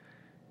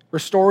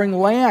 restoring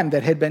land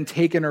that had been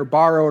taken or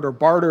borrowed or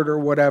bartered or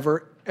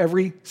whatever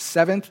every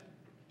 7th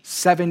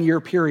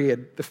 7-year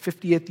period, the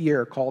 50th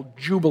year, called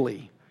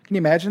Jubilee. Can you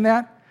imagine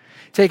that?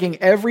 Taking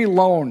every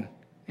loan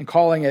and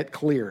calling it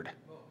cleared.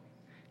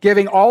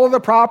 Giving all of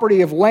the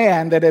property of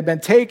land that had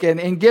been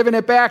taken and giving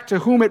it back to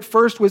whom it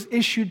first was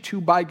issued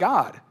to by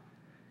God.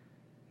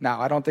 Now,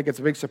 I don't think it's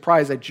a big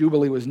surprise that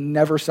Jubilee was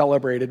never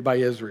celebrated by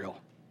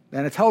Israel.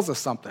 And it tells us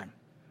something.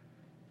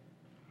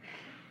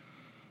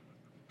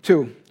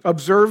 2,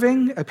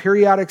 observing a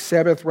periodic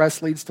Sabbath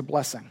rest leads to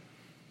blessing.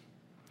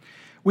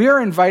 We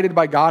are invited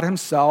by God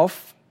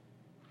Himself,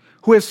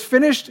 who has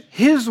finished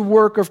His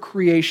work of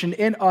creation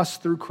in us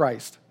through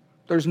Christ.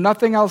 There's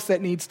nothing else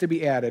that needs to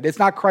be added. It's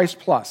not Christ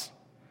plus.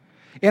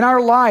 In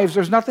our lives,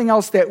 there's nothing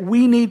else that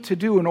we need to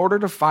do in order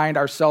to find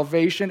our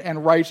salvation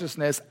and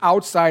righteousness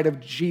outside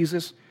of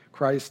Jesus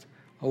Christ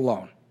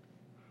alone.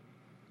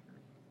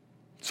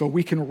 So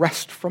we can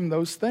rest from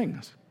those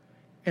things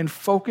and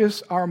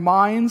focus our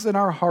minds and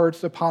our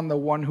hearts upon the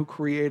one who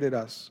created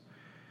us.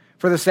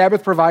 For the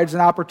Sabbath provides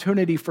an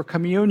opportunity for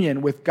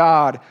communion with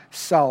God,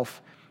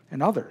 self,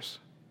 and others.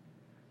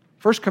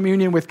 First,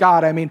 communion with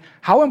God. I mean,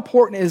 how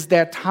important is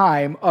that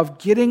time of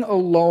getting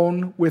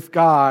alone with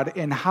God,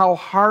 and how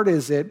hard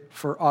is it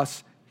for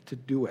us to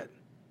do it?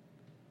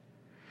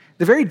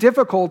 The very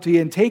difficulty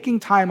in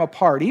taking time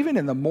apart, even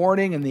in the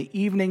morning and the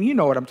evening, you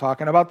know what I'm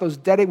talking about,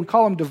 we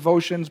call them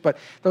devotions, but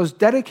those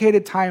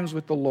dedicated times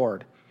with the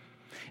Lord.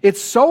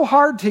 It's so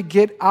hard to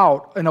get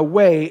out and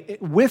away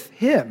with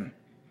Him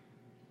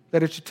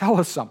that it should tell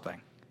us something.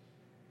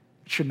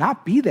 It should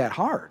not be that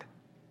hard.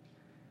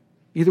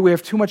 Either we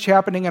have too much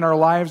happening in our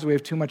lives or we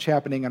have too much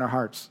happening in our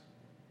hearts.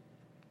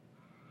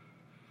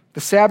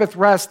 The Sabbath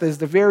rest is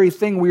the very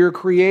thing we are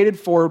created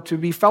for, to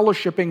be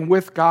fellowshipping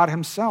with God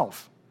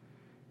Himself.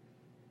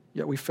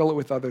 Yet we fill it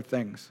with other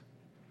things.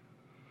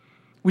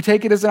 We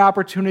take it as an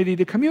opportunity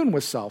to commune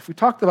with self. We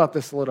talked about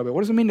this a little bit.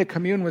 What does it mean to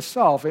commune with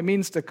self? It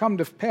means to come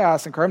to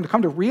pass and to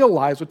come to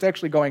realize what's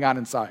actually going on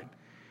inside.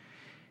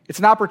 It's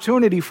an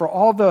opportunity for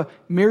all the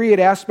myriad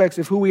aspects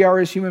of who we are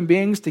as human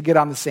beings to get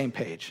on the same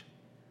page.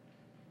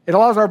 It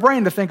allows our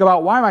brain to think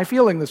about, why am I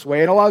feeling this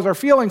way? It allows our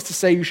feelings to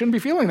say, you shouldn't be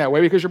feeling that way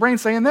because your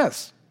brain's saying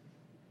this.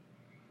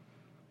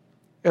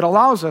 It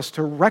allows us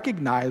to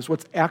recognize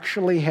what's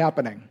actually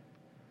happening.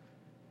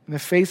 In the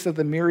face of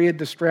the myriad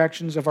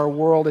distractions of our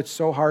world, it's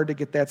so hard to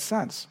get that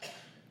sense.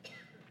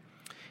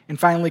 And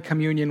finally,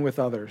 communion with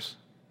others.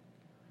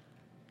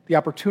 The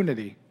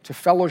opportunity to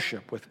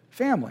fellowship with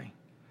family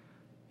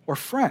or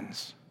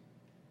friends,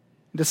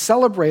 and to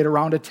celebrate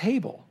around a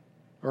table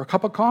or a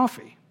cup of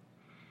coffee.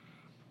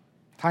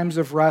 Times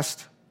of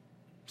rest,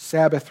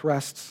 Sabbath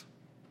rests,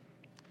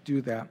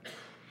 do that.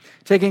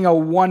 Taking a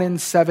 1 in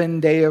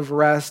 7 day of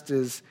rest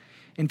is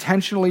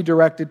intentionally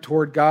directed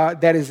toward God,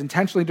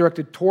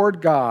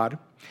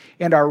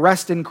 and our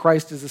rest in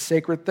Christ is a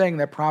sacred thing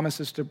that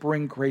promises to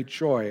bring great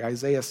joy.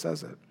 Isaiah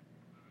says it.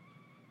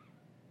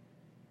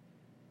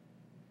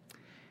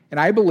 And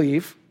I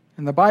believe,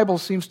 and the Bible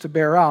seems to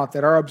bear out,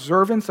 that our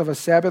observance of a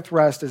Sabbath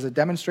rest as a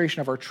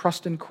demonstration of our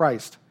trust in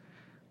Christ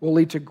will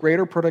lead to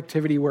greater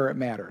productivity where it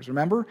matters.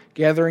 Remember,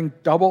 gathering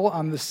double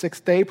on the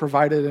 6th day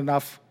provided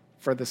enough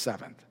for the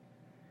 7th.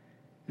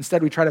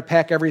 Instead, we try to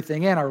pack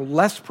everything in, are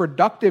less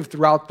productive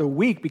throughout the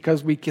week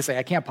because we can say,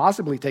 I can't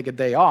possibly take a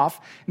day off.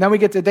 And then we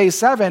get to day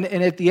 7,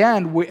 and at the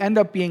end, we end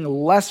up being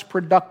less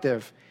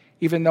productive,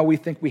 even though we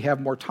think we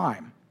have more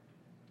time.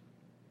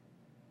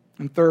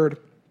 And third,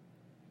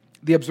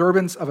 the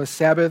observance of a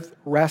Sabbath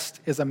rest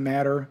is a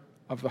matter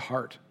of the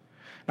heart.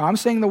 Now, I'm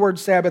saying the word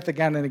Sabbath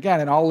again and again,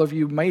 and all of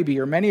you may be,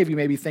 or many of you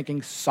may be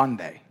thinking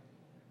Sunday.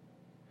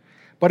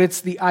 But it's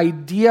the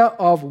idea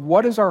of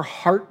what is our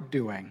heart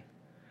doing?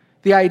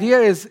 The idea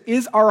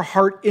is our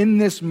heart in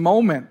this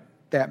moment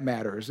that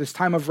matters? This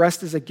time of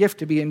rest is a gift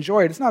to be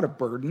enjoyed. It's not a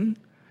burden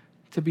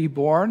to be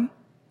borne.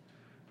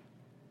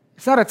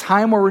 It's not a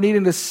time where we're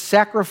needing to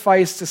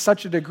sacrifice to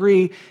such a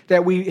degree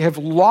that we have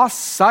lost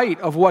sight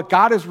of what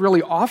God is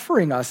really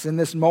offering us in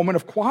this moment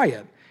of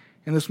quiet,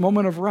 in this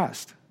moment of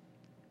rest.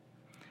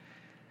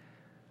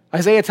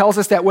 Isaiah tells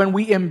us that when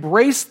we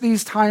embrace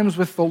these times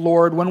with the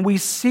Lord, when we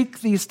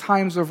seek these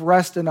times of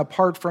rest and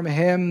apart from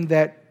Him,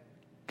 that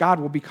God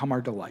will become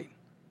our delight.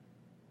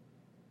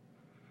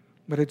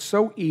 But it's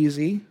so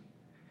easy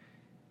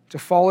to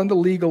fall into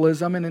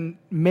legalism and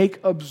make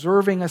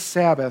observing a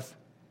Sabbath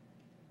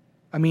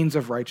a means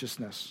of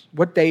righteousness.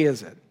 What day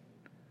is it?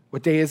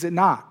 What day is it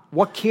not?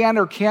 What can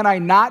or can I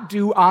not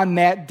do on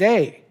that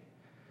day?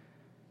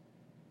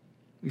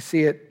 We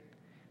see it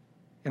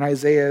in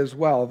Isaiah as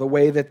well, the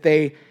way that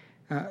they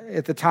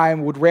at the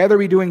time would rather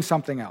be doing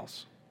something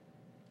else.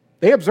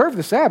 They observe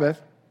the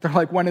Sabbath. They're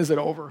like, when is it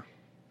over?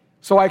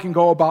 So I can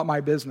go about my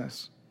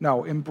business.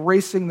 No,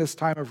 embracing this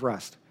time of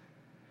rest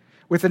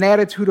with an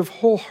attitude of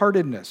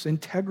wholeheartedness,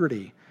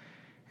 integrity,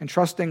 and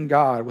trusting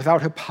God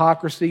without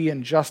hypocrisy,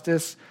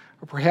 injustice,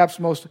 or perhaps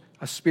most,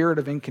 a spirit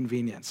of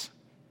inconvenience.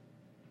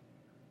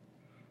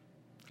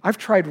 I've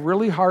tried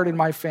really hard in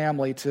my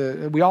family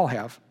we all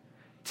have,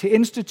 to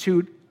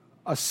institute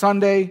a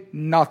Sunday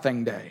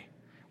nothing day.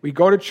 We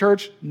go to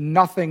church,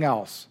 nothing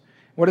else.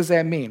 What does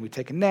that mean? We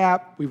take a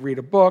nap, we read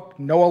a book,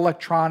 no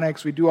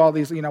electronics, we do all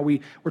these,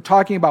 we're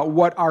talking about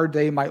what our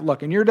day might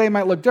look. And your day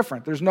might look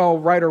different. There's no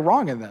right or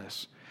wrong in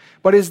this.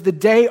 But is the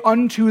day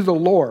unto the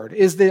Lord?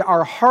 Is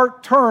our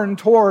heart turned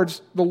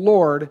towards the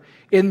Lord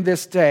in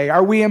this day?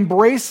 Are we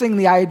embracing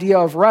the idea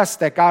of rest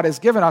that God has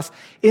given us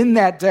in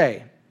that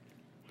day?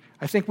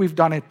 I think we've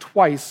done it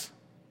twice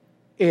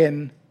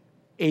in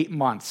 8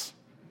 months.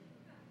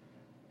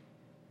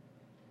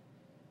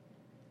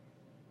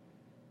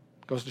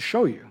 Goes to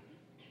show you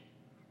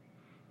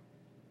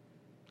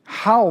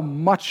how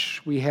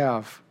much we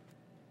have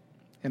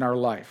in our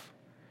life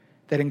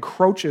that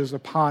encroaches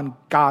upon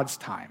God's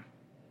time.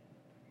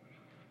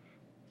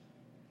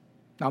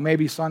 Now,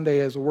 maybe Sunday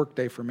is a work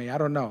day for me. I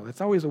don't know.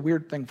 That's always a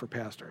weird thing for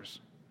pastors.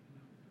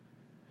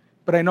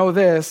 But I know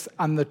this,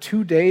 on the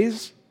 2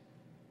 days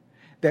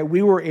that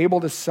we were able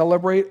to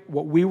celebrate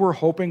what we were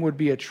hoping would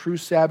be a true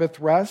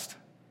Sabbath rest,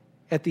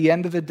 at the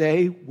end of the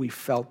day, we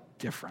felt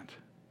different.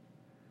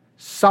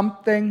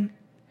 Something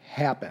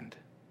happened.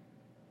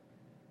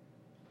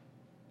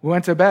 We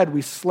went to bed.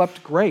 We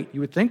slept great. You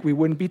would think we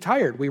wouldn't be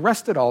tired. We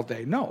rested all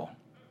day. No.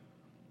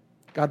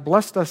 God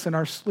blessed us in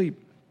our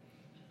sleep.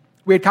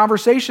 We had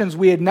conversations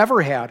we had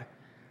never had.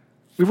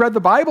 We read the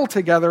Bible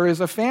together as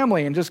a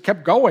family and just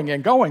kept going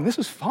and going. This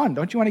is fun.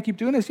 Don't you want to keep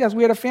doing this? Yes,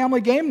 we had a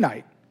family game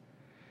night.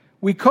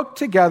 We cooked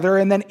together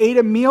and then ate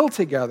a meal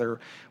together.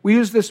 We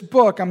used this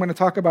book. I'm going to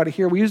talk about it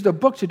here. We used a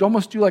book to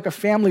almost do like a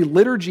family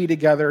liturgy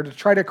together to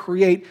try to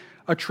create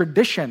a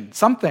tradition,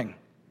 something.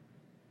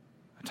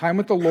 A time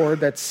with the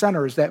Lord that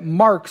centers, that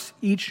marks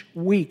each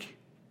week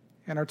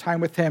and our time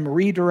with Him,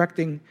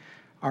 redirecting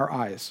our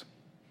eyes.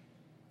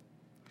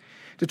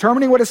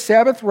 Determining what a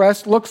Sabbath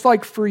rest looks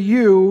like for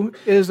you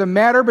is a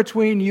matter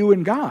between you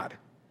and God.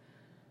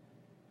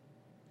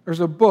 There's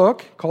a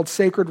book called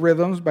Sacred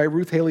Rhythms by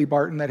Ruth Haley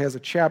Barton that has a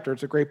chapter.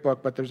 It's a great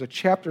book, but there's a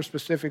chapter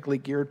specifically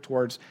geared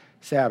towards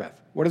Sabbath.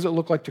 What does it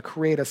look like to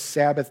create a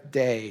Sabbath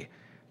day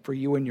for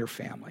you and your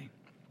family?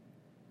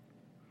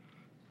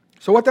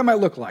 So what that might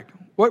look like.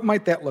 What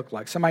might that look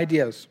like? Some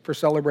ideas for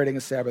celebrating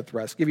a Sabbath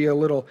rest. Give you a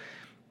little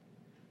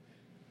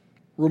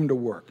room to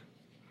work.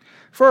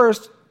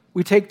 First,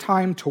 we take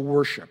time to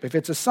worship. If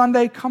it's a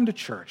Sunday, come to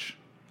church.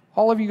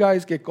 All of you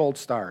guys get gold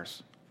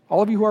stars.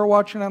 All of you who are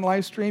watching on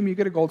live stream, you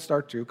get a gold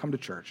star too. Come to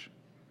church.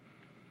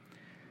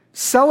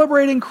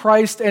 Celebrating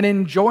Christ and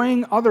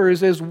enjoying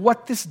others is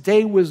what this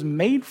day was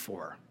made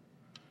for.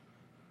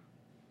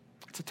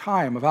 It's a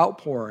time of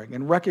outpouring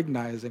and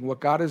recognizing what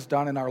God has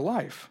done in our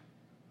life.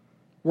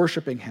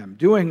 Worshiping Him,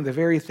 doing the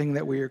very thing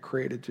that we are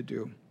created to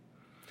do.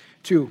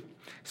 2,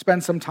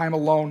 spend some time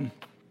alone.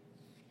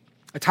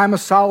 A time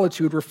of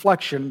solitude,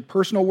 reflection,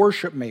 personal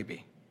worship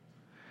maybe.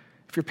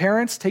 If your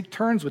parents, take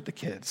turns with the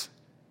kids.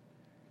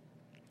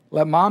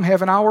 Let mom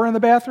have an hour in the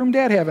bathroom,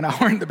 dad have an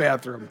hour in the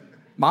bathroom.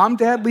 Mom,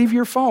 dad, leave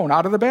your phone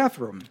out of the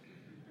bathroom.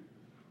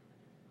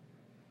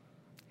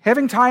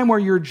 Having time where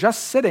you're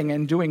just sitting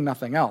and doing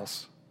nothing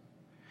else.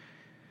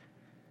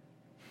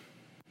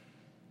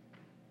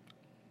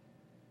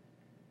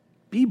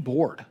 Be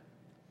bored.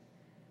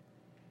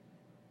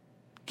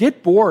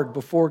 Get bored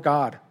before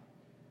God.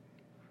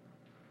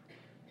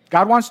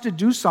 God wants to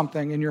do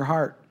something in your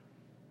heart.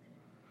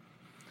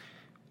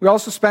 We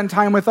also spend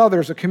time with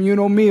others, a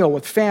communal meal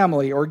with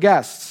family or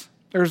guests.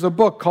 There's a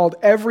book called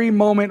Every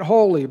Moment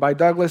Holy by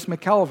Douglas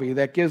McKelvey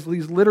that gives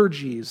these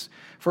liturgies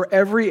for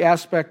every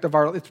aspect of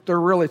our,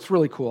 it's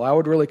really cool. I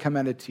would really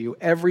commend it to you.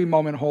 Every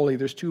Moment Holy,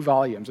 there's 2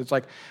 volumes. It's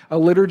like a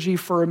liturgy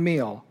for a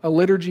meal, a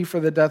liturgy for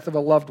the death of a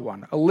loved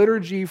one, a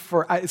liturgy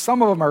for,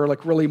 some of them are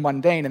like really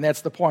mundane, and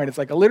that's the point. It's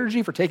like a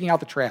liturgy for taking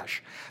out the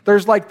trash.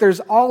 There's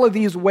all of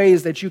these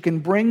ways that you can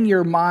bring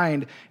your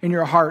mind and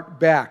your heart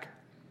back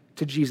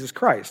to Jesus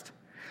Christ.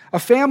 A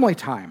family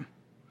time,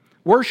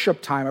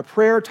 worship time, a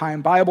prayer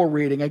time, Bible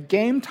reading, a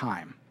game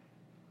time.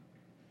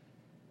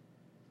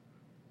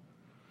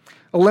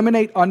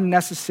 Eliminate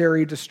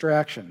unnecessary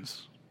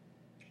distractions.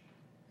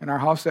 In our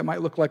house, that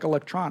might look like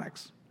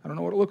electronics. I don't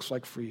know what it looks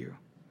like for you.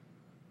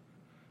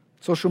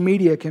 Social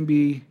media can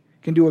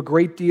do a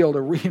great deal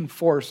to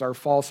reinforce our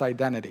false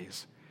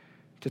identities,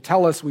 to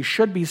tell us we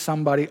should be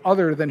somebody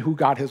other than who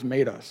God has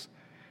made us.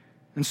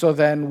 And so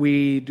then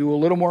we do a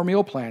little more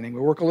meal planning,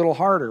 we work a little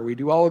harder, we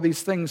do all of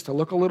these things to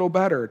look a little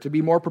better, to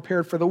be more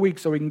prepared for the week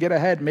so we can get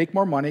ahead, make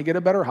more money, get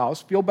a better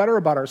house, feel better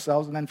about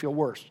ourselves, and then feel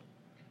worse.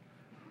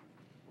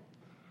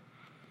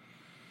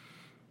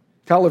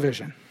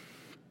 Television.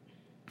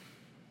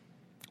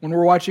 When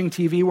we're watching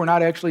TV, we're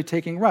not actually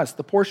taking rest.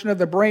 The portion of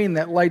the brain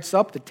that lights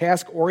up, the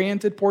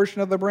task-oriented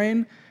portion of the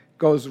brain,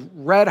 goes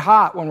red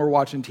hot when we're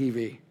watching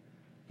TV,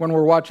 when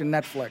we're watching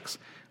Netflix.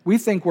 We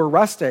think we're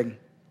resting.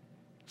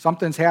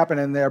 Something's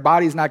happening there.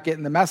 Body's not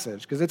getting the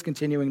message because it's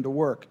continuing to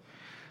work.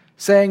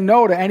 Saying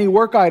no to any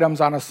work items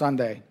on a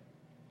Sunday.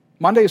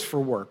 Monday's for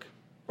work,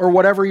 or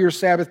whatever your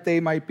Sabbath day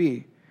might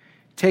be.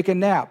 Take a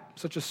nap,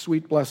 such a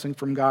sweet blessing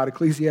from God.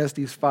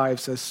 Ecclesiastes 5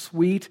 says,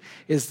 "Sweet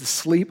is the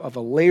sleep of a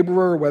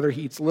laborer, whether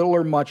he eats little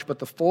or much, but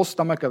the full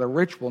stomach of the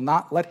rich will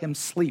not let him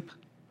sleep."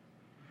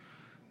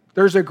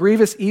 There's a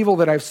grievous evil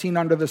that I've seen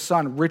under the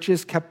sun,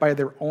 riches kept by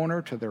their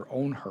owner to their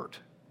own hurt.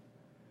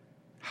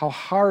 How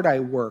hard I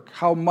work,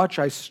 how much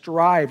I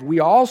strive. We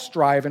all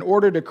strive in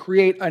order to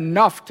create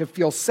enough to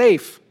feel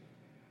safe.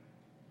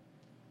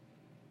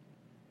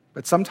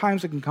 But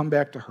sometimes it can come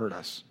back to hurt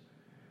us.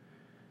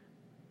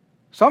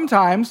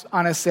 Sometimes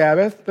on a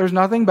Sabbath, there's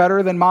nothing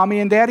better than mommy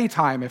and daddy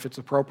time if it's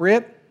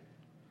appropriate.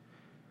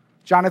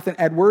 Jonathan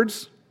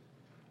Edwards,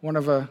 one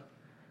of the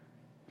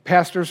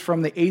pastors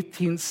from the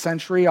 18th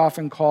century,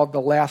 often called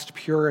the last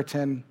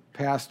Puritan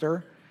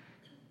pastor,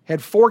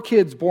 had 4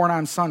 kids born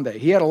on Sunday.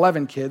 He had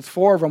 11 kids.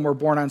 4 of them were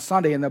born on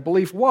Sunday, and the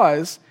belief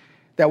was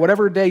that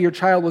whatever day your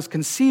child was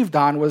conceived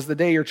on was the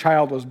day your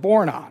child was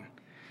born on.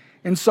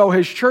 And so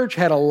his church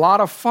had a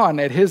lot of fun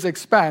at his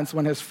expense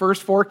when his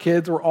first 4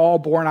 kids were all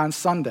born on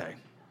Sunday.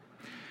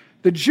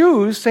 The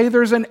Jews say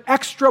there's an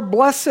extra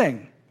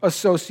blessing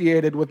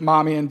associated with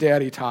mommy and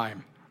daddy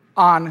time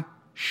on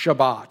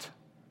Shabbat.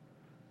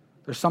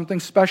 There's something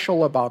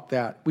special about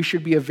that. We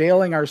should be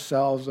availing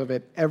ourselves of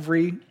it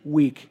every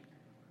week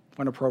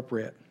when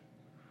appropriate.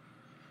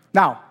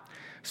 Now,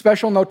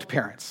 special note to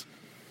parents.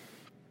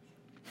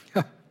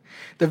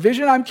 The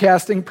vision I'm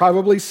casting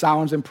probably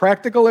sounds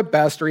impractical at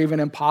best or even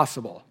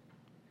impossible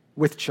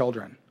with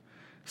children.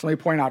 So let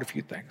me point out a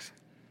few things.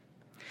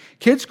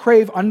 Kids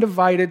crave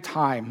undivided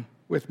time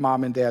with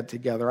mom and dad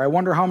together. I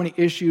wonder how many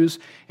issues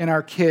in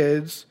our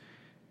kids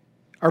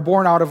are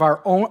born out of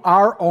our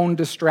own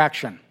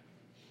distraction.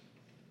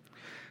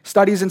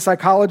 Studies in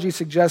psychology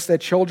suggest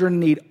that children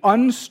need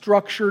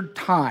unstructured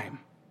time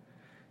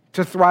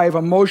to thrive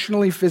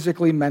emotionally,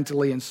 physically,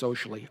 mentally, and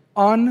socially.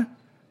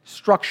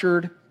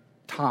 Unstructured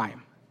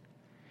time.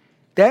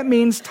 That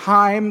means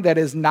time that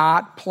is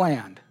not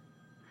planned.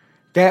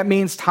 That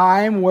means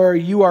time where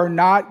you are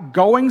not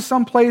going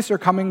someplace or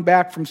coming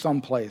back from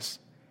someplace.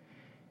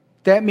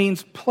 That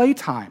means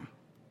playtime.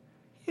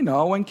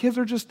 When kids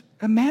are just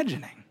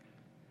imagining.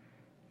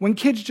 When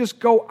kids just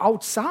go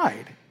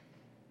outside.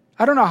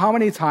 I don't know how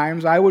many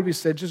times I would be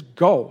said, just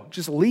go,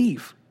 just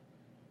leave.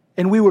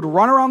 And we would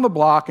run around the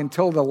block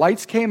until the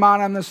lights came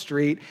on the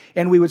street,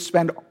 and we would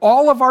spend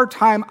all of our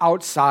time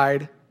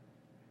outside,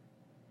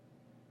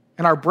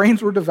 and our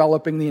brains were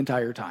developing the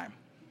entire time.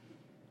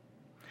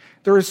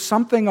 There is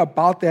something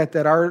about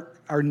that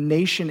our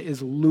nation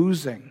is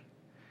losing.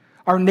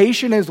 Our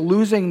nation is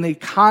losing the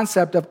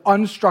concept of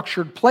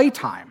unstructured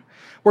playtime.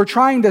 We're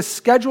trying to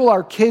schedule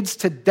our kids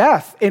to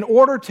death in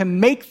order to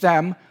make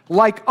them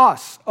like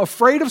us,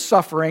 afraid of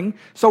suffering,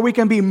 so we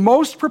can be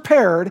most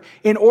prepared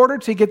in order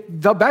to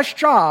get the best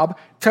job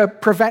to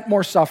prevent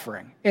more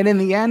suffering. And in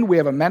the end, we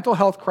have a mental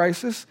health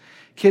crisis,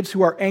 kids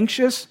who are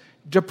anxious,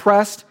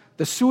 depressed,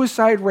 the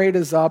suicide rate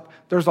is up,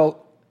 there's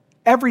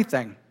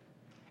everything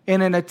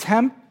in an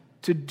attempt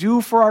to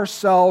do for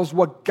ourselves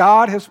what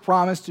God has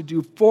promised to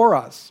do for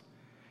us.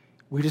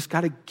 We just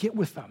got to get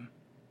with them.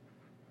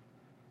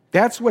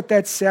 That's what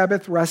that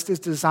Sabbath rest is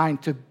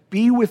designed to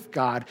be with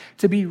God,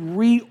 to be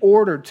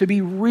reordered, to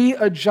be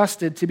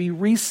readjusted, to be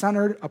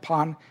recentered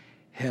upon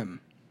Him.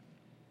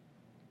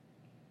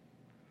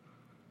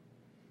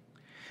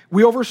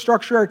 We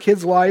overstructure our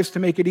kids' lives to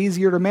make it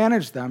easier to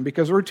manage them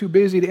because we're too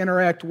busy to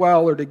interact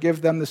well or to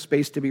give them the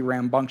space to be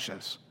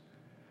rambunctious.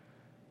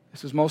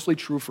 This is mostly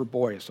true for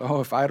boys. Oh,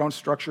 if I don't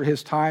structure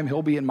his time,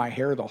 he'll be in my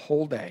hair the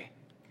whole day.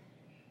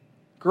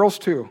 Girls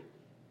too,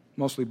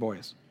 mostly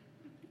boys.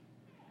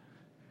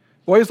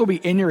 Boys will be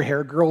in your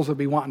hair, girls will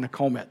be wanting to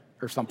comb it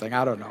or something.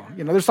 I don't know.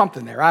 There's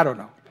something there. I don't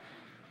know.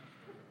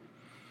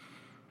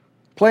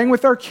 Playing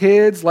with our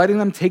kids, letting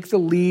them take the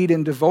lead,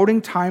 and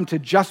devoting time to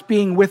just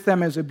being with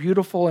them is a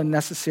beautiful and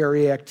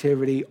necessary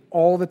activity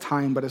all the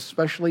time, but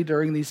especially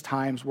during these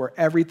times where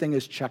everything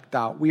is checked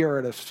out. We are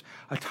at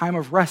a time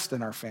of rest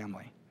in our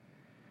family.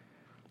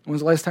 When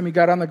was the last time you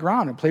got on the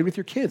ground and played with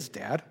your kids,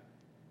 Dad?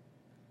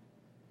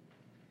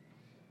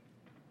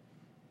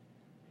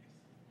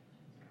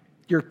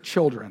 Your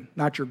children,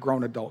 not your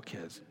grown adult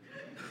kids.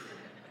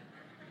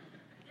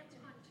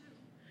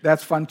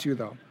 That's fun too,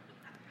 though.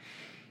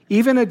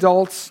 Even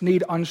adults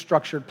need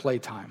unstructured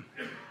playtime.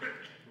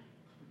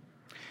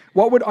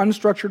 What would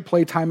unstructured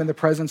playtime in the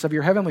presence of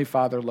your Heavenly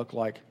Father look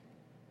like?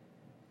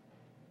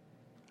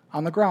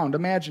 On the ground,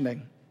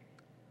 imagining.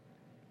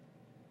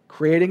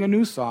 Creating a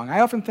new song.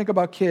 I often think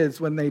about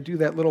kids when they do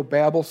that little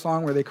babble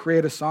song where they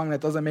create a song that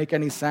doesn't make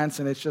any sense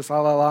and it's just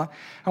la la la.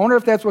 I wonder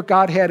if that's what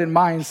God had in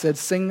mind, said,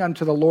 sing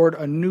unto the Lord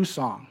a new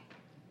song.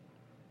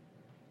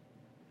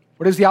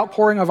 What is the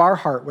outpouring of our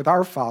heart with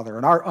our Father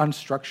in our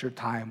unstructured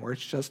time where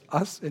it's just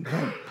us and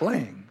Him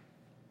playing?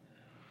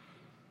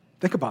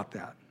 Think about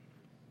that.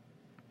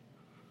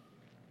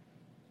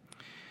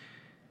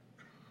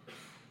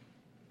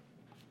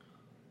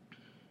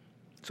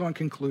 So in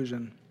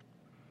conclusion,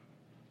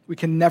 we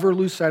can never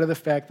lose sight of the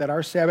fact that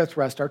our Sabbath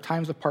rest, our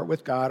times apart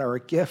with God, are a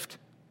gift.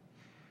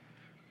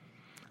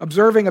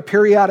 Observing a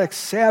periodic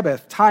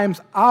Sabbath, times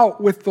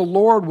out with the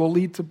Lord, will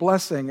lead to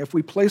blessing if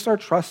we place our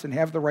trust and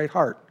have the right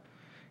heart.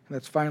 And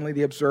that's finally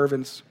the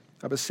observance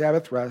of a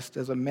Sabbath rest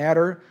as a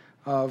matter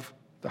of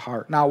the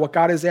heart. Now, what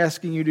God is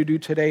asking you to do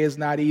today is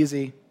not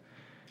easy.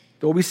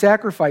 There will be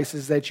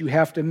sacrifices that you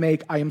have to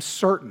make, I am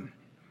certain.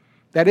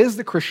 That is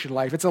the Christian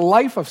life. It's a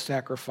life of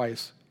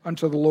sacrifice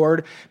unto the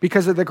Lord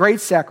because of the great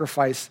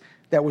sacrifice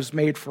that was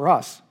made for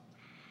us.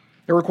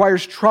 It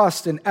requires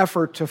trust and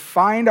effort to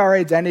find our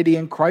identity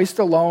in Christ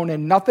alone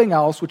and nothing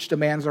else which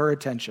demands our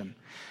attention.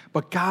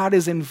 But God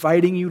is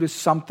inviting you to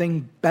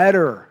something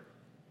better.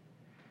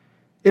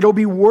 It'll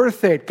be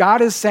worth it.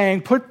 God is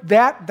saying, put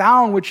that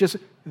down, which is,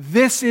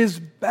 this is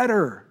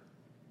better.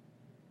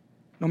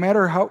 No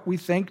matter how we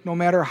think, no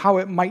matter how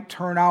it might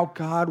turn out,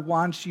 God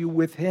wants you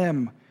with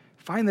Him.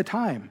 Find the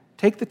time.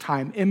 Take the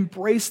time.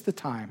 Embrace the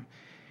time.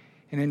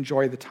 And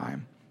enjoy the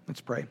time.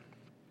 Let's pray.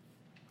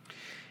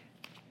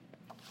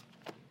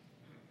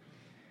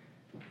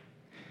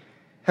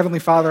 Heavenly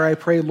Father, I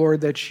pray,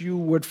 Lord, that you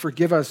would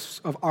forgive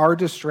us of our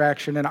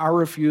distraction and our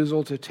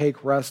refusal to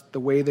take rest the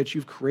way that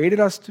you've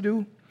created us to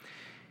do,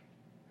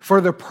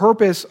 for the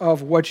purpose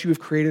of what you've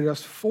created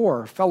us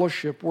for,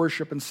 fellowship,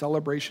 worship, and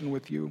celebration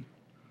with you.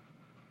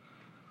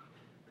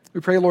 We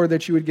pray, Lord,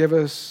 that you would give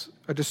us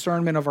a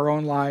discernment of our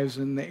own lives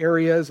and the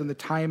areas and the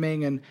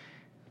timing and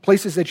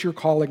places that you're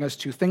calling us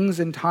to, things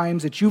and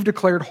times that you've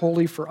declared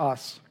holy for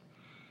us.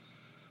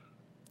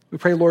 We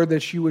pray, Lord,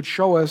 that you would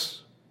show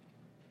us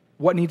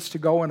what needs to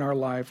go in our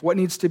life, what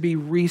needs to be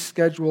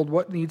rescheduled,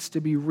 what needs to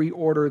be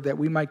reordered, that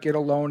we might get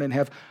alone and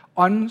have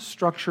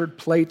unstructured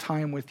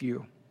playtime with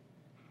you.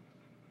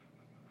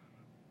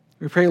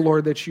 We pray,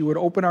 Lord, that you would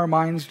open our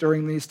minds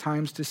during these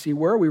times to see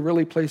where are we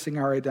really placing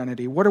our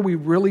identity? What are we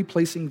really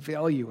placing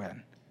value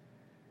in?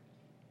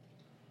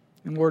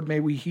 And Lord, may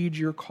we heed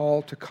your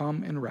call to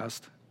come and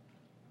rest,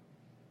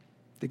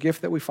 the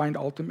gift that we find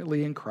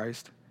ultimately in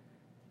Christ.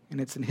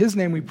 And it's in His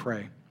name we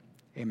pray.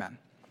 Amen.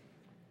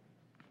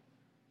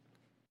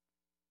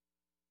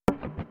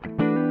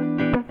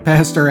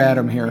 Pastor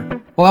Adam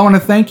here. Well, I want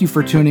to thank you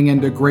for tuning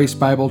into Grace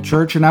Bible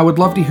Church, and I would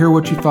love to hear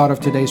what you thought of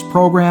today's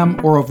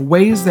program or of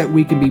ways that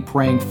we can be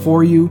praying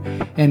for you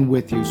and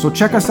with you. So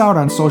check us out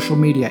on social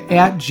media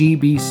at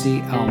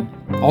GBC Elm.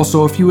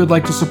 Also, if you would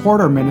like to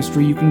support our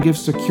ministry, you can give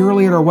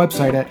securely at our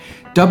website at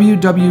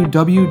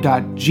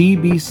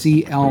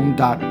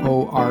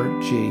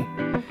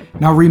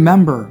www.gbcelm.org. Now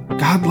remember,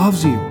 God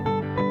loves you,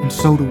 and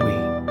so do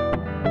we.